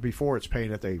before it's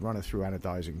painted, they run it through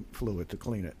anodizing fluid to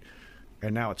clean it,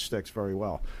 and now it sticks very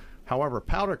well. However,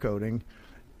 powder coating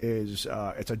is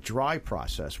it's a dry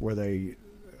process where they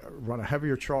run a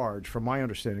heavier charge, from my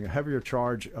understanding, a heavier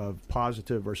charge of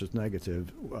positive versus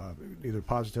negative, either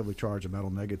positively charge the metal,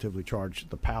 negatively charge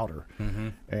the powder. Mm-hmm.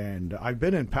 And I've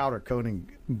been in powder coating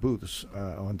booths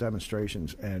on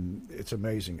demonstrations, and it's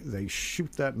amazing. They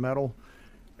shoot that metal,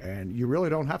 and you really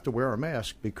don't have to wear a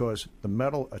mask because the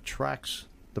metal attracts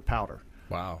the powder.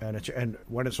 Wow. And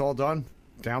when it's all done,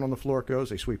 down on the floor it goes,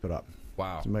 they sweep it up.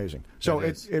 Wow. It's amazing. So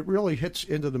it really hits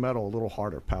into the metal a little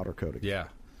harder, powder coating. Yeah.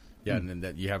 Yeah, and then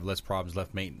that you have less problems,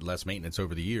 less maintenance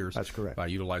over the years. That's correct. By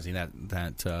utilizing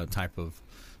that type of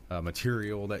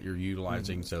material that you're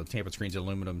utilizing. Mm-hmm. So Tampa Screens and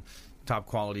Aluminum, top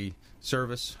quality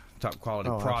service, top quality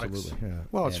products. Absolutely, yeah.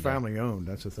 Well, it's family owned.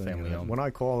 That's the thing. Family owned. When I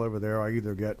call over there, I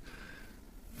either get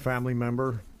family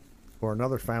member or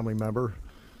another family member.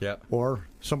 Yeah. Or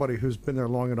somebody who's been there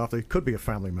long enough, they could be a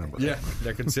family member. Yeah,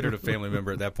 they're considered a family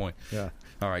member at that point. Yeah.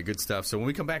 All right, good stuff. So when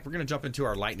we come back, we're going to jump into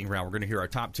our lightning round. We're going to hear our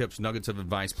top tips, nuggets of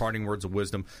advice, parting words of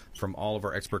wisdom from all of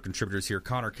our expert contributors here.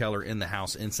 Connor Keller in the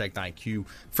house, Insect IQ,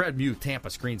 Fred Muth, Tampa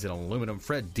Screens and Aluminum,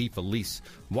 Fred DeFelice,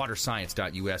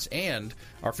 WaterScience.us, and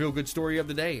our feel-good story of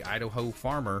the day, Idaho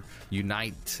farmers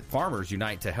unite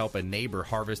to help a neighbor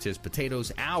harvest his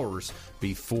potatoes hours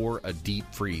before a deep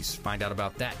freeze. Find out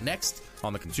about that next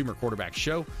on the Consumer Quarterback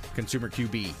Show,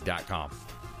 ConsumerQB.com.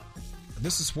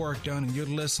 This is Work Done, and you're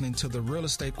listening to the Real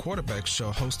Estate Quarterback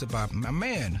Show hosted by my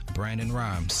man, Brandon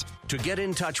Rhymes. To get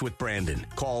in touch with Brandon,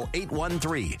 call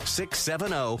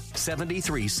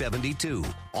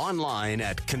 813-670-7372. Online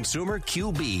at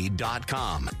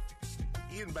ConsumerQB.com.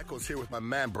 Ian Beckles here with my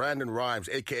man, Brandon Rhymes,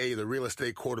 a.k.a. the Real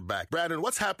Estate Quarterback. Brandon,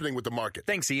 what's happening with the market?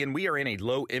 Thanks, Ian. We are in a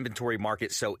low inventory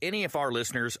market, so any of our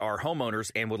listeners are homeowners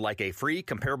and would like a free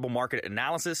comparable market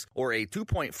analysis or a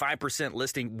 2.5%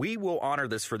 listing, we will honor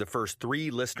this for the first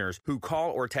 3 listeners who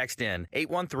call or text in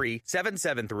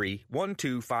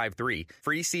 813-773-1253.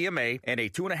 Free CMA and a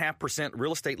 2.5%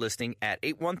 real estate listing at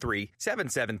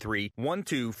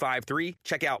 813-773-1253.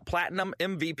 Check out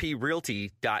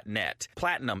PlatinumMVPRealty.net.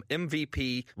 PlatinumMVPRealty.net.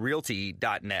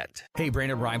 Hey,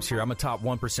 Brandon Rhymes here. I'm a top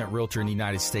 1% realtor in the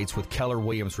United States with Keller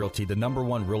Williams Realty, the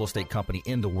 #1 real estate company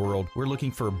in the world. We're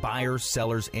looking for buyers,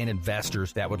 sellers, and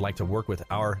investors that would like to work with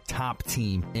our top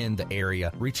team in the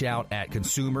area. Reach out at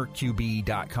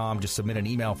ConsumerQB.com. Just submit an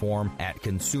email form at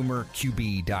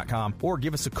ConsumerQB.com or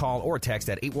give us a call or a text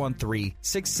at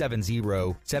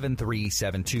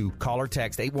 813-670-7372. Call or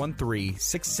text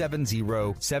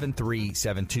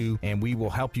 813-670-7372, and we will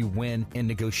help you win in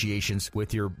negotiations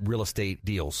with your real estate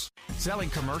deals. Selling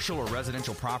commercial or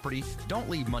residential property? Don't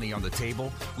leave money on the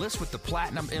table. List with the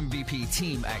Platinum MVP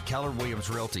team at Keller Williams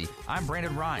Realty. I'm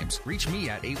Brandon Rhymes. Reach me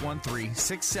at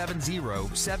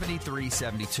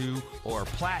 813-670-7372 or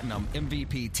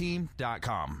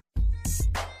PlatinumMVPteam.com.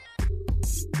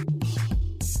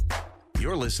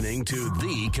 You're listening to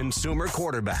the Consumer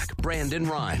Quarterback, Brandon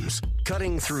Rhymes,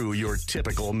 cutting through your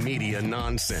typical media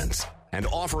nonsense and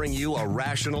offering you a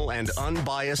rational and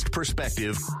unbiased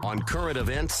perspective on current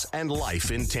events and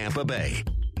life in Tampa Bay.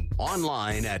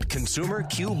 Online at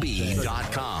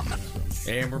ConsumerQB.com.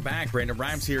 And we're back. Brandon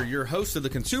Rhymes here, your host of the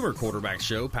Consumer Quarterback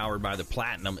Show, powered by the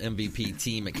Platinum MVP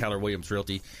team at Keller Williams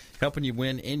Realty, helping you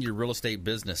win in your real estate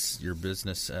business,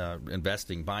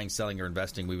 investing, buying, selling, or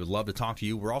investing. We would love to talk to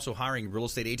you. We're also hiring real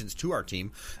estate agents to our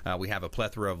team. We have a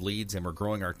plethora of leads, and we're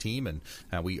growing our team, and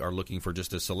we are looking for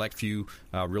just a select few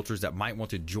realtors that might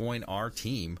want to join our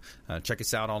team. Check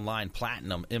us out online,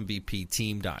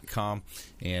 PlatinumMVPteam.com,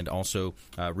 and also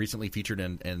recently featured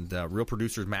in Real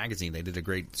Producers Magazine. They did a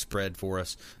great spread for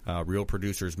us, Real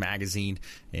Producers Magazine,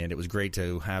 and it was great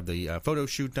to have the photo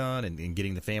shoot done and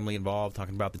getting the family involved,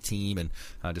 talking about the team and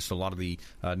just a lot of the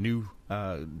new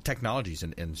technologies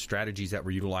and strategies that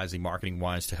we're utilizing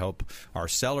marketing-wise to help our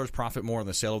sellers profit more on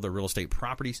the sale of their real estate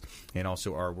properties, and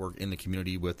also our work in the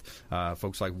community with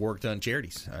folks like Work Done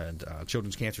Charities and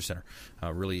Children's Cancer Center.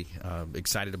 Really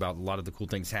excited about a lot of the cool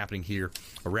things happening here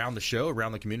around the show,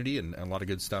 around the community, and a lot of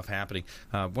good stuff happening.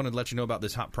 Wanted to let you know about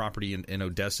this hot property in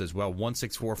Odessa as well,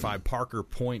 1645 Parker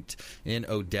Point in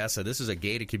Odessa. This is a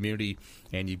gated community,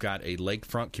 and you've got a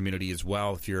lakefront community as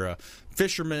well. If you're a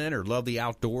fisherman or love the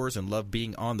outdoors and love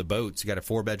being on the boats, you got a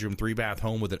 4-bedroom, 3-bath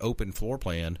home with an open floor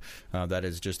plan. That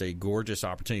is just a gorgeous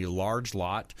opportunity. Large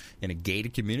lot in a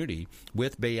gated community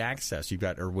with bay access. You've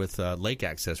got, or with lake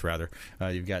access rather.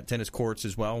 You've got tennis courts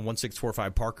as well.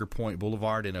 1645 Parker Point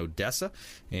Boulevard in Odessa,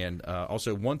 and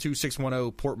also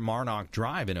 12610 Port Marnock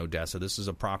Drive in Odessa. This is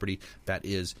a property that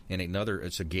is in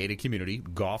it's a gated community,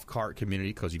 golf cart community,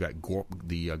 because you've got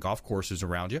the golf courses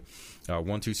around you.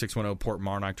 12610 Port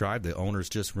Marnock Drive. The owners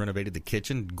just renovated the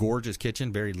kitchen. Gorgeous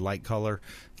kitchen, very light color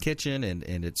kitchen,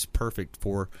 and it's perfect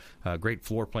for great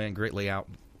floor plan, great layout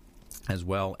as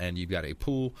well. And you've got a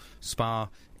pool, spa,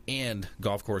 and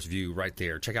golf course view right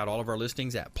there. Check out all of our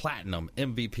listings at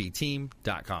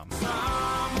PlatinumMVPTeam.com.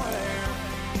 Somewhere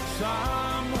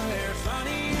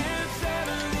sunny and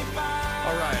 75.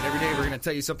 All right, every day we're going to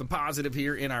tell you something positive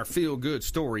here in our feel-good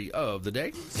story of the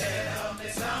day. Tell me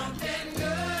something good.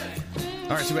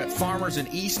 All right, so we got farmers in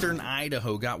eastern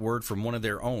Idaho got word from one of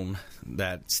their own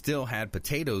that still had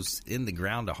potatoes in the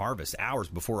ground to harvest hours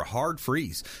before a hard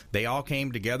freeze. They all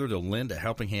came together to lend a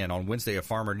helping hand. On Wednesday, a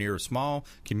farmer near a small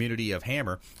community of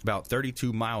Hammer, about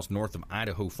 32 miles north of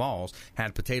Idaho Falls,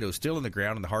 had potatoes still in the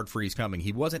ground and the hard freeze coming.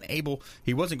 He wasn't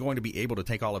going to be able to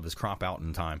take all of his crop out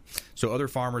in time. So other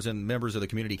farmers and members of the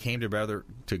community came together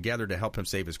to help him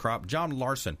save his crop. John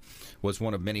Larson was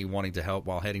one of many wanting to help.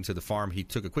 While heading to the farm, he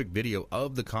took a quick video of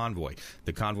the convoy.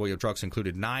 The convoy of trucks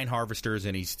included 9 harvesters,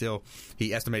 and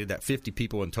he estimated that 50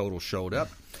 people in total showed up.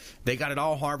 They got it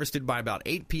all harvested by about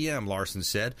 8 p.m., Larson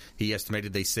said. He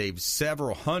estimated they saved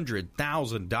several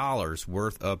 $100,000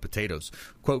 worth of potatoes.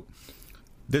 Quote,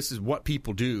 "This is what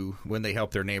people do when they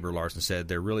help their neighbor," Larson said.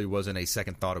 There really wasn't a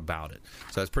second thought about it.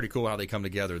 So that's pretty cool how they come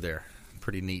together there.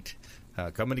 Pretty neat.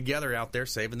 Coming together out there,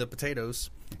 saving the potatoes.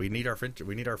 We need our French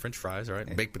fries, all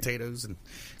right? Baked potatoes, and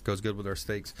goes good with our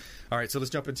steaks. All right, so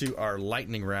let's jump into our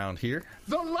lightning round here.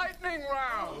 The lightning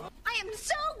round! I am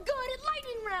so good at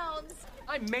lightning rounds!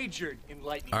 I majored in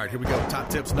lightning All right, here we go.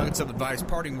 Top tips, nuggets of advice,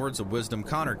 parting words of wisdom.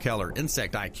 Connor Keller,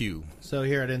 Insect IQ. So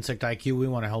here at Insect IQ, we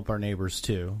want to help our neighbors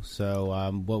too.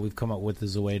 So what we've come up with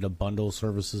is a way to bundle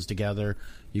services together.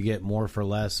 You get more for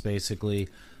less, basically.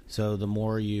 So the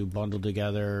more you bundle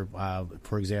together,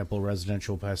 for example,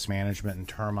 residential pest management and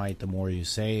termite, the more you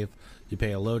save. You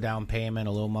pay a low down payment,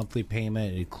 a low monthly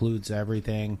payment. It includes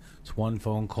everything. It's one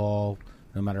phone call,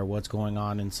 no matter what's going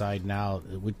on inside and out.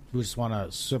 We just want to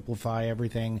simplify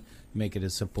everything, make it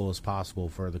as simple as possible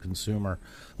for the consumer.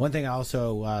 One thing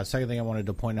second thing I wanted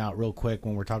to point out real quick,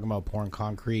 when we're talking about pouring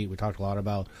concrete, we talked a lot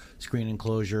about screen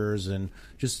enclosures, and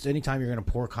just anytime you're going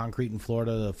to pour concrete in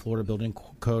Florida, the Florida Building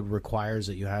Code requires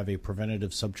that you have a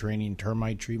preventative subterranean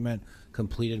termite treatment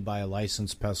completed by a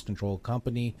licensed pest control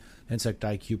company. Insect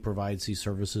IQ provides these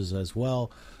services as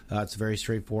well. It's a very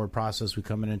straightforward process. We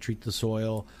come in and treat the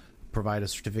soil, provide a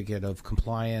certificate of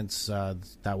compliance.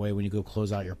 That way, when you go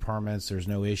close out your permits, there's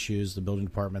no issues. The building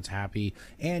department's happy,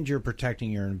 and you're protecting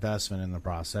your investment in the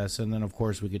process. And then, of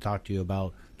course, we could talk to you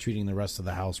about treating the rest of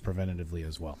the house preventatively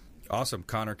as well. Awesome.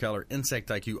 Connor Keller, Insect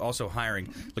IQ, also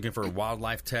hiring, looking for a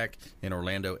wildlife tech in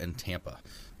Orlando and Tampa.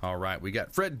 All right. We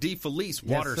got Fred D. Felice,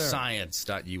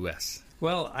 waterscience.us.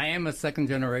 Well, I am a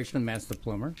second-generation master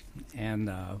plumber, and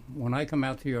when I come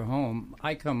out to your home,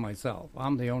 I come myself.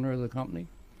 I'm the owner of the company.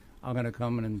 I'm going to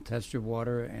come in and test your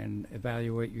water and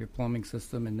evaluate your plumbing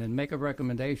system and then make a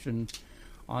recommendation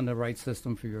on the right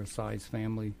system for your size,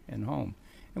 family, and home.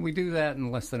 And we do that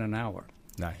in less than an hour.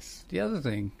 Nice. The other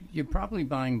thing, you're probably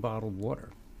buying bottled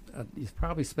water. You're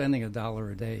probably spending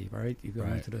 $1 a day, right? You go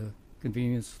into the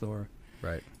convenience store.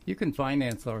 Right. You can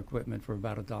finance our equipment for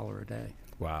about $1 a day.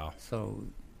 Wow. So,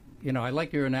 I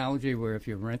like your analogy where if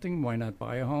you're renting, why not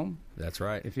buy a home? That's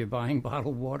right. If you're buying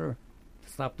bottled water,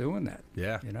 stop doing that.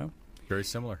 Yeah. Very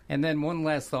similar. And then one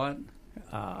last thought.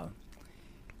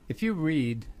 If you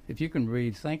can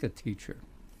read, thank a teacher.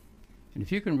 And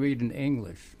if you can read in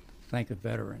English, thank a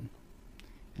veteran.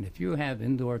 And if you have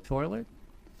indoor toilet,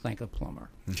 thank a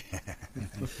plumber.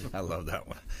 I love that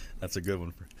one. That's a good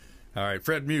one. All right,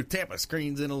 Fred Mew, Tampa,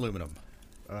 screens in aluminum.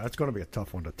 That's going to be a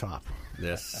tough one to top.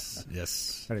 Yes.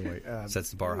 Anyway.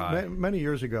 Sets the bar high. Many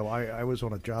years ago, I was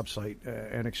on a job site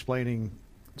and explaining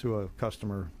to a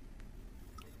customer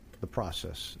the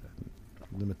process.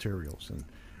 the materials. And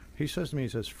he says to me, he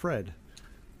says, Fred,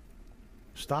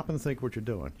 stop and think what you're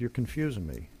doing. You're confusing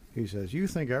me. He says, you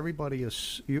think everybody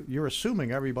is, you're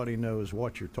assuming everybody knows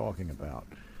what you're talking about.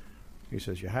 He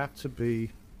says, you have to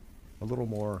be a little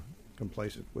more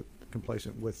complacent with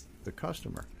the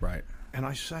customer. Right. And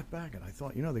I sat back and I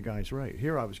thought, the guy's right.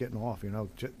 Here I was getting off,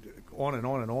 on and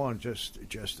on and on, just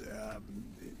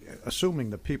assuming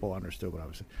that people understood what I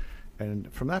was saying.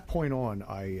 And from that point on,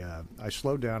 I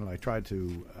slowed down and I tried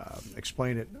to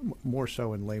explain it more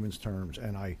so in layman's terms.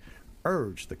 And I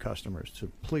urged the customers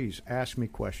to please ask me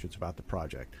questions about the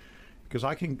project, because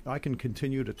I can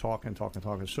continue to talk and talk and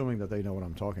talk, assuming that they know what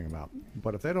I'm talking about.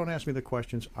 But if they don't ask me the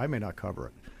questions, I may not cover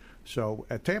it. So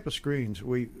at Tampa Screens,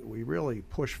 we really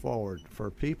push forward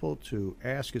for people to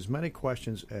ask as many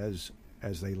questions as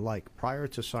they like prior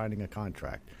to signing a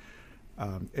contract.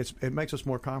 It makes us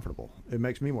more comfortable. It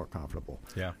makes me more comfortable.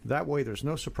 Yeah. That way, there's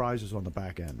no surprises on the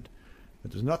back end.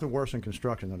 There's nothing worse in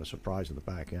construction than a surprise in the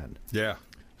back end. Yeah.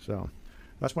 So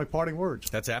that's my parting words.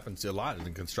 That's happened a lot in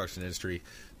the construction industry.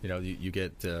 You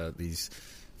get these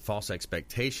false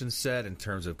expectations set in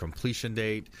terms of completion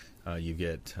date. You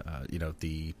get,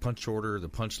 the punch order, the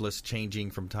punch list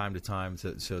changing from time to time.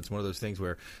 So it's one of those things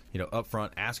where, up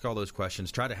front, ask all those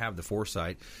questions, try to have the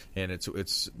foresight. And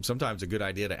it's sometimes a good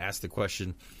idea to ask the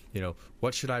question,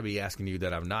 what should I be asking you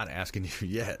that I'm not asking you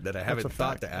yet, that I haven't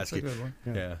thought to ask you? That's a good one.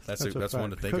 Yeah, that's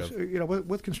one to think because, of.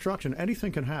 With construction,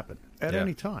 anything can happen at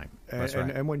any time. That's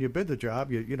right. And when you bid the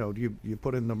job, you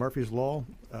put in the Murphy's Law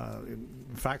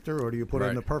factor, or do you put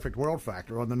in the perfect world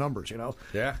factor on the numbers,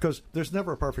 Yeah. Because there's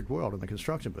never a perfect world in the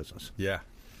construction business. Yeah.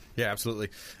 Yeah, absolutely.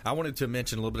 I wanted to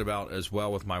mention a little bit about as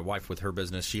well with my wife with her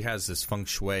business. She has this feng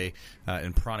shui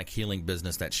and pranic healing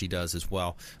business that she does as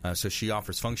well. So she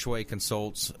offers feng shui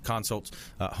consults,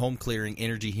 home clearing,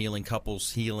 energy healing,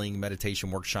 couples healing,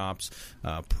 meditation workshops,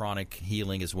 pranic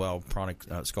healing as well, pranic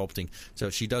sculpting. So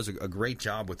she does a great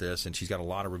job with this, and she's got a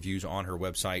lot of reviews on her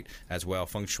website as well,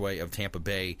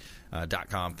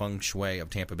 fengshuioftampabay.com,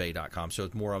 fengshuioftampabay.com. So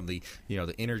it's more of the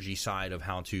the energy side of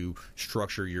how to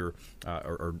structure your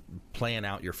or plan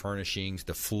out your furnishings,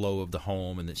 the flow of the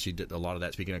home, and that she did a lot of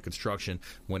that. Speaking of construction,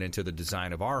 went into the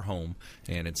design of our home,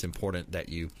 and it's important that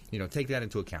you take that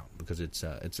into account, because it's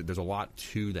there's a lot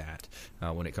to that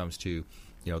when it comes to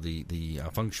the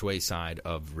feng shui side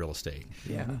of real estate.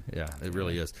 Yeah, it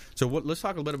really is. So let's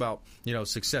talk a little bit about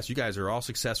success. You guys are all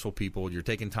successful people. You're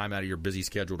taking time out of your busy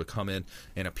schedule to come in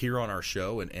and appear on our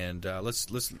show, and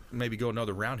let's maybe go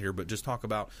another round here, but just talk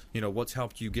about what's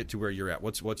helped you get to where you're at.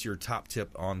 What's your top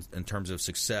tip in terms of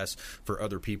success for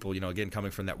other people? Again,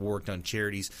 coming from that Work Done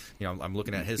Charities, I'm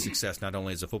looking at his success not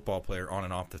only as a football player on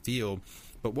and off the field.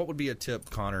 But what would be a tip,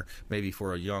 Connor, maybe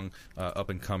for a young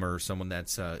up-and-comer, someone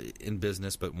that's in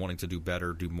business but wanting to do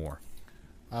better, do more?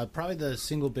 Probably the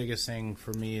single biggest thing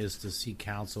for me is to seek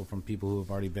counsel from people who have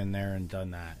already been there and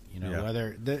done that.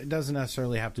 Whether it doesn't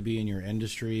necessarily have to be in your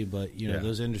industry, but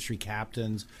those industry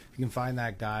captains, if you can find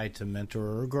that guy to mentor,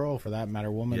 or a girl for that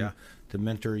matter, woman to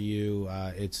mentor you,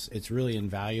 it's really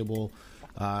invaluable.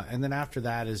 And then after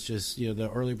that is just,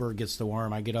 the early bird gets the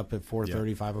worm. I get up at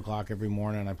 4:30, 5 o'clock every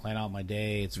morning. I plan out my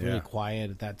day. It's really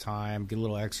quiet at that time. Get a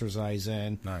little exercise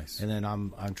in. Nice. And then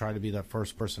I'm trying to be the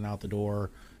first person out the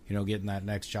door, getting that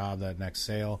next job, that next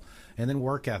sale. And then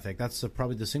work ethic. That's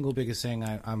probably the single biggest thing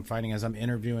I'm finding as I'm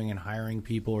interviewing and hiring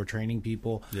people or training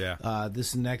people. Yeah.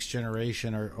 This next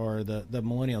generation or the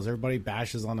millennials. Everybody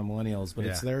bashes on the millennials, but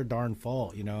it's their darn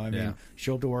fault. I mean,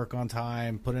 show up to work on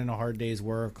time, put in a hard day's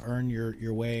work, earn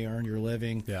your way, earn your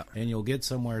living, and you'll get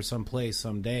somewhere, someplace,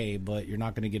 someday, but you're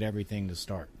not going to get everything to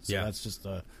start. So that's just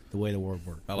the way the world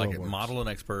works. I like it. Model an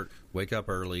expert, wake up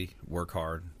early, work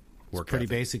hard, work pretty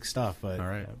ethic. basic stuff, but all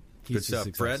right. Good stuff.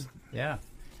 Fred? Yeah.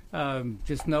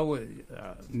 Just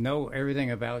know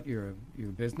everything about your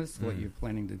business, what you're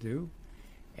planning to do,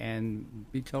 and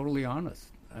be totally honest.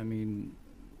 I mean,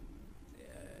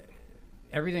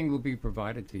 everything will be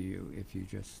provided to you if you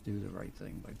just do the right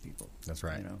thing by people. That's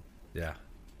right. Yeah.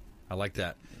 I like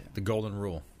that. Yeah. The golden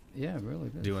rule. Yeah, really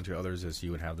good. Do unto others as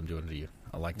you would have them do unto you.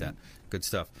 I like that. Good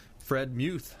stuff. Fred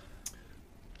Muth.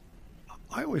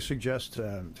 I always suggest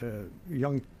to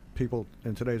young people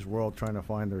in today's world trying to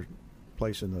find their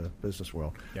place in the business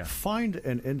world, find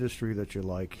an industry that you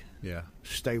like.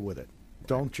 Stay with it.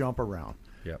 Don't jump around.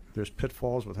 There's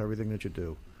pitfalls with everything that you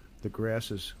do. The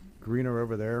grass is greener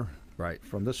over there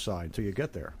from this side until you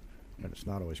get there, and it's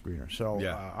not always greener. So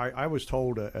I was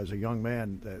told as a young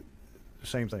man that the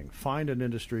same thing. Find an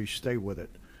industry, stay with it.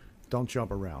 Don't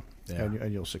jump around,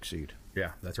 and you'll succeed.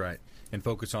 Yeah, that's right. And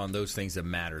focus on those things that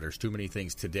matter. There's too many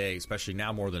things today, especially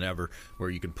now more than ever, where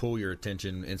you can pull your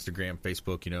attention, Instagram,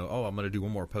 Facebook, I'm going to do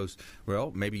one more post.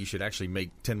 Well, maybe you should actually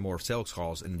make 10 more sales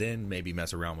calls and then maybe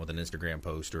mess around with an Instagram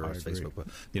post or a Facebook post.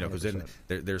 Because then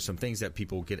there's some things that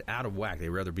people get out of whack. They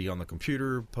rather be on the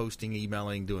computer, posting,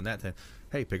 emailing, doing that thing.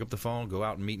 Hey, pick up the phone, go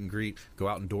out and meet and greet, go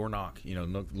out and door knock,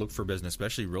 look for business,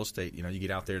 especially real estate. You get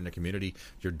out there in the community,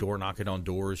 you're door knocking on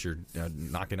doors, you're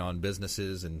knocking on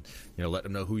businesses and, let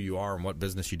them know who you are and what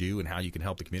business you do and how you can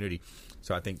help the community.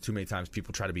 So I think too many times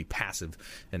people try to be passive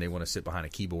and they want to sit behind a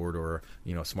keyboard or, a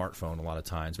smartphone a lot of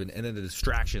times. And then the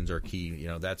distractions are key.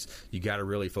 You got to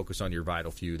really focus on your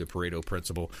vital few, the Pareto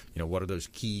principle. What are those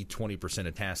key 20%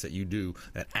 of tasks that you do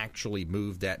that actually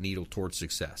move that needle towards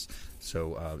success?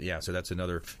 So, so that's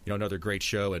another great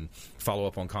show. And follow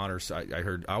up on Connor's. I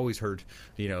always heard,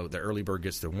 the early bird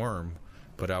gets the worm.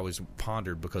 But I always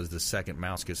pondered because the second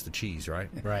mouse gets the cheese, right?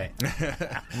 Right.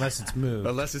 Unless it's moved.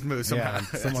 Somehow. Yeah,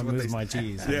 someone moves my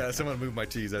cheese. Yeah, someone moved my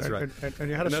cheese. That's right. And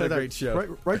you had to Another say that great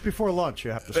show. Right before lunch.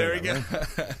 You have to say there that. There you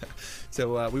go. Right?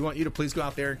 So we want you to please go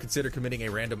out there and consider committing a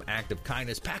random act of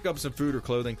kindness. Pack up some food or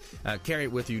clothing. Carry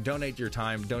it with you. Donate your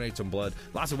time. Donate some blood.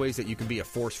 Lots of ways that you can be a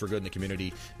force for good in the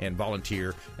community and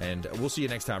volunteer. And we'll see you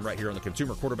next time right here on the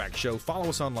Consumer Quarterback Show. Follow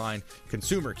us online,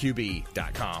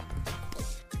 consumerqb.com.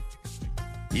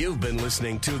 You've been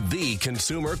listening to The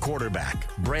Consumer Quarterback,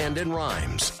 Brandon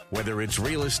Rhymes. Whether it's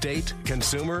real estate,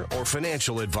 consumer, or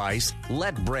financial advice,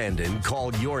 let Brandon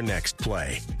call your next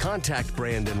play. Contact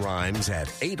Brandon Rhymes at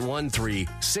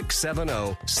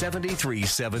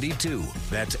 813-670-7372.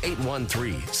 That's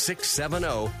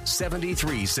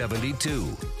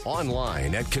 813-670-7372.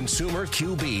 Online at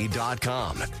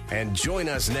consumerqb.com. And join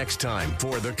us next time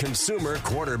for The Consumer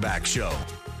Quarterback Show.